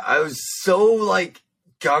at that. I was so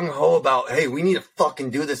gung-ho about, hey, we need to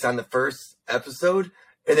fucking do this on the first episode.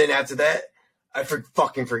 And then after that, I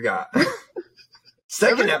fucking forgot.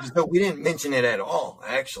 Second episode, we didn't mention it at all,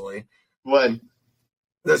 actually. When?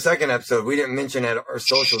 The second episode, we didn't mention it our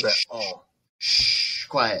socials at all. Shh,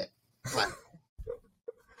 quiet.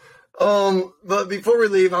 But before we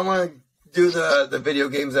leave, I want to do the video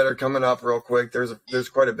games that are coming up real quick. There's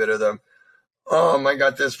quite a bit of them. I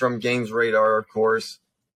got this from Games Radar, of course.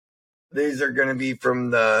 These are going to be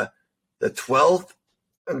from the 12th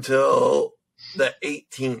until the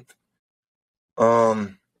 18th.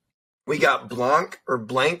 We got Blank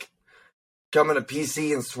coming to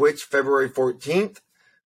PC and Switch February 14th.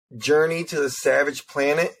 Journey to the Savage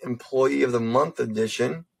Planet Employee of the Month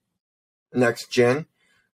Edition, next gen,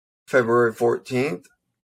 February 14th.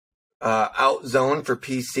 Outzone for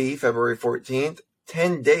PC, February 14th.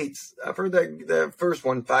 10 dates. I've heard that the first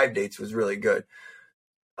one, 5 dates, was really good.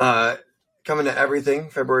 Coming to Everything,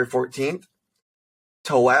 February 14th.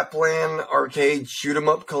 Toaplan Arcade Shoot 'em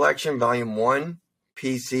Up Collection, Volume 1,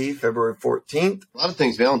 PC, February 14th. A lot of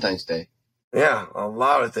things Valentine's Day. Yeah, a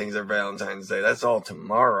lot of things are Valentine's Day. That's all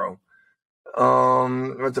tomorrow.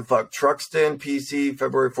 What the fuck? Truxton, PC,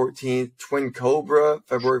 February 14th. Twin Cobra,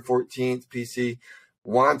 February 14th, PC.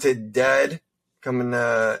 Wanted Dead, coming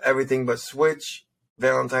to Everything But Switch,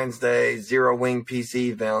 Valentine's Day. Zero Wing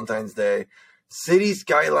PC, Valentine's Day. City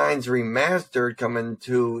Skylines Remastered, coming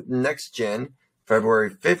to next gen, February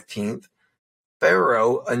 15th.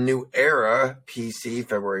 Pharaoh, A New Era, PC,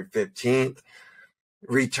 February 15th.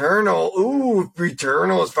 Returnal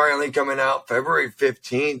is finally coming out February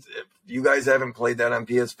 15th. If you guys haven't played that on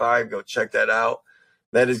PS5, go check that out.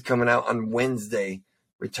 That is coming out on Wednesday,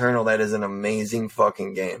 Returnal, that is an amazing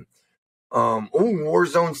fucking game.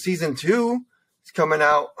 Warzone Season 2 is coming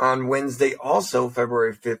out on Wednesday, also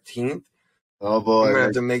February 15th. Oh boy. I'm going to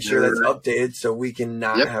have to make sure that's updated so we can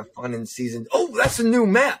not have fun in season. Oh, that's a new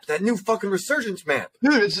map. That new fucking Resurgence map.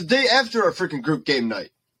 Dude, it's the day after our freaking group game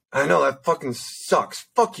night. I know, that fucking sucks.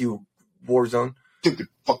 Fuck you, Warzone. Stupid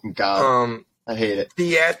fucking god. I hate it.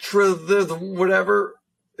 Theatra, whatever.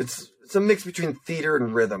 It's a mix between theater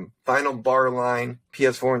and rhythm. Final Bar Line,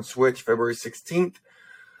 PS4 and Switch, February 16th.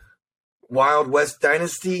 Wild West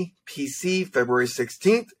Dynasty, PC, February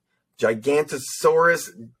 16th.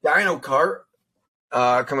 Gigantosaurus Dino Kart,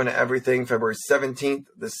 coming to everything, February 17th.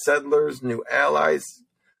 The Settlers, New Allies,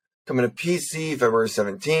 coming to PC, February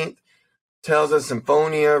 17th. Tales of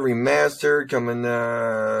Symphonia Remastered, coming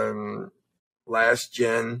last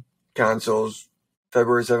gen consoles,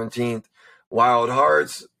 February 17th. Wild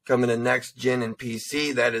Hearts, coming to next gen and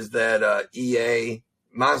PC. That is that EA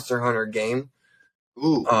Monster Hunter game.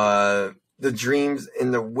 Ooh. The Dreams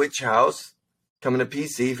in the Witch House, coming to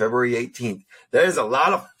PC, February 18th. There's a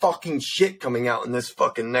lot of fucking shit coming out in this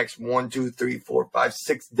fucking next 1, 2, 3, 4, 5,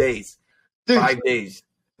 6 days. Dude. 5 days.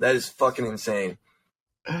 That is fucking insane.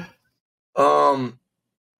 I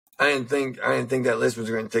didn't think that list was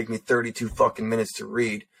going to take me 32 fucking minutes to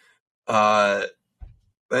read. But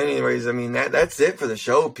anyways, I mean that's it for the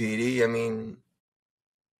show, PD. I mean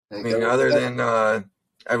other than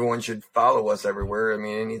everyone should follow us everywhere. I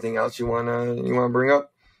mean, anything else you wanna bring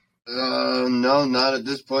up? No, not at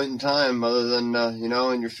this point in time. Other than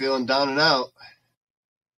and you're feeling down and out.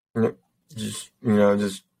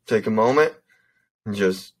 Just take a moment and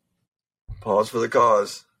just pause for the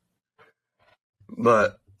cause.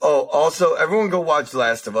 But also everyone go watch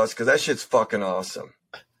Last of Us because that shit's fucking awesome.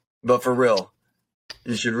 But for real,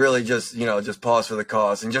 you should really just pause for the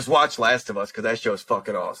cause and just watch Last of Us because that show's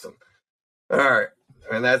fucking awesome. All right,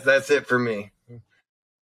 and that's it for me.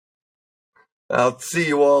 I'll see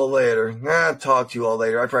you all later. I'll talk to you all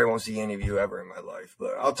later. I probably won't see any of you ever in my life,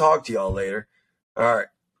 but I'll talk to you all later. All right,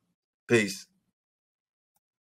 peace.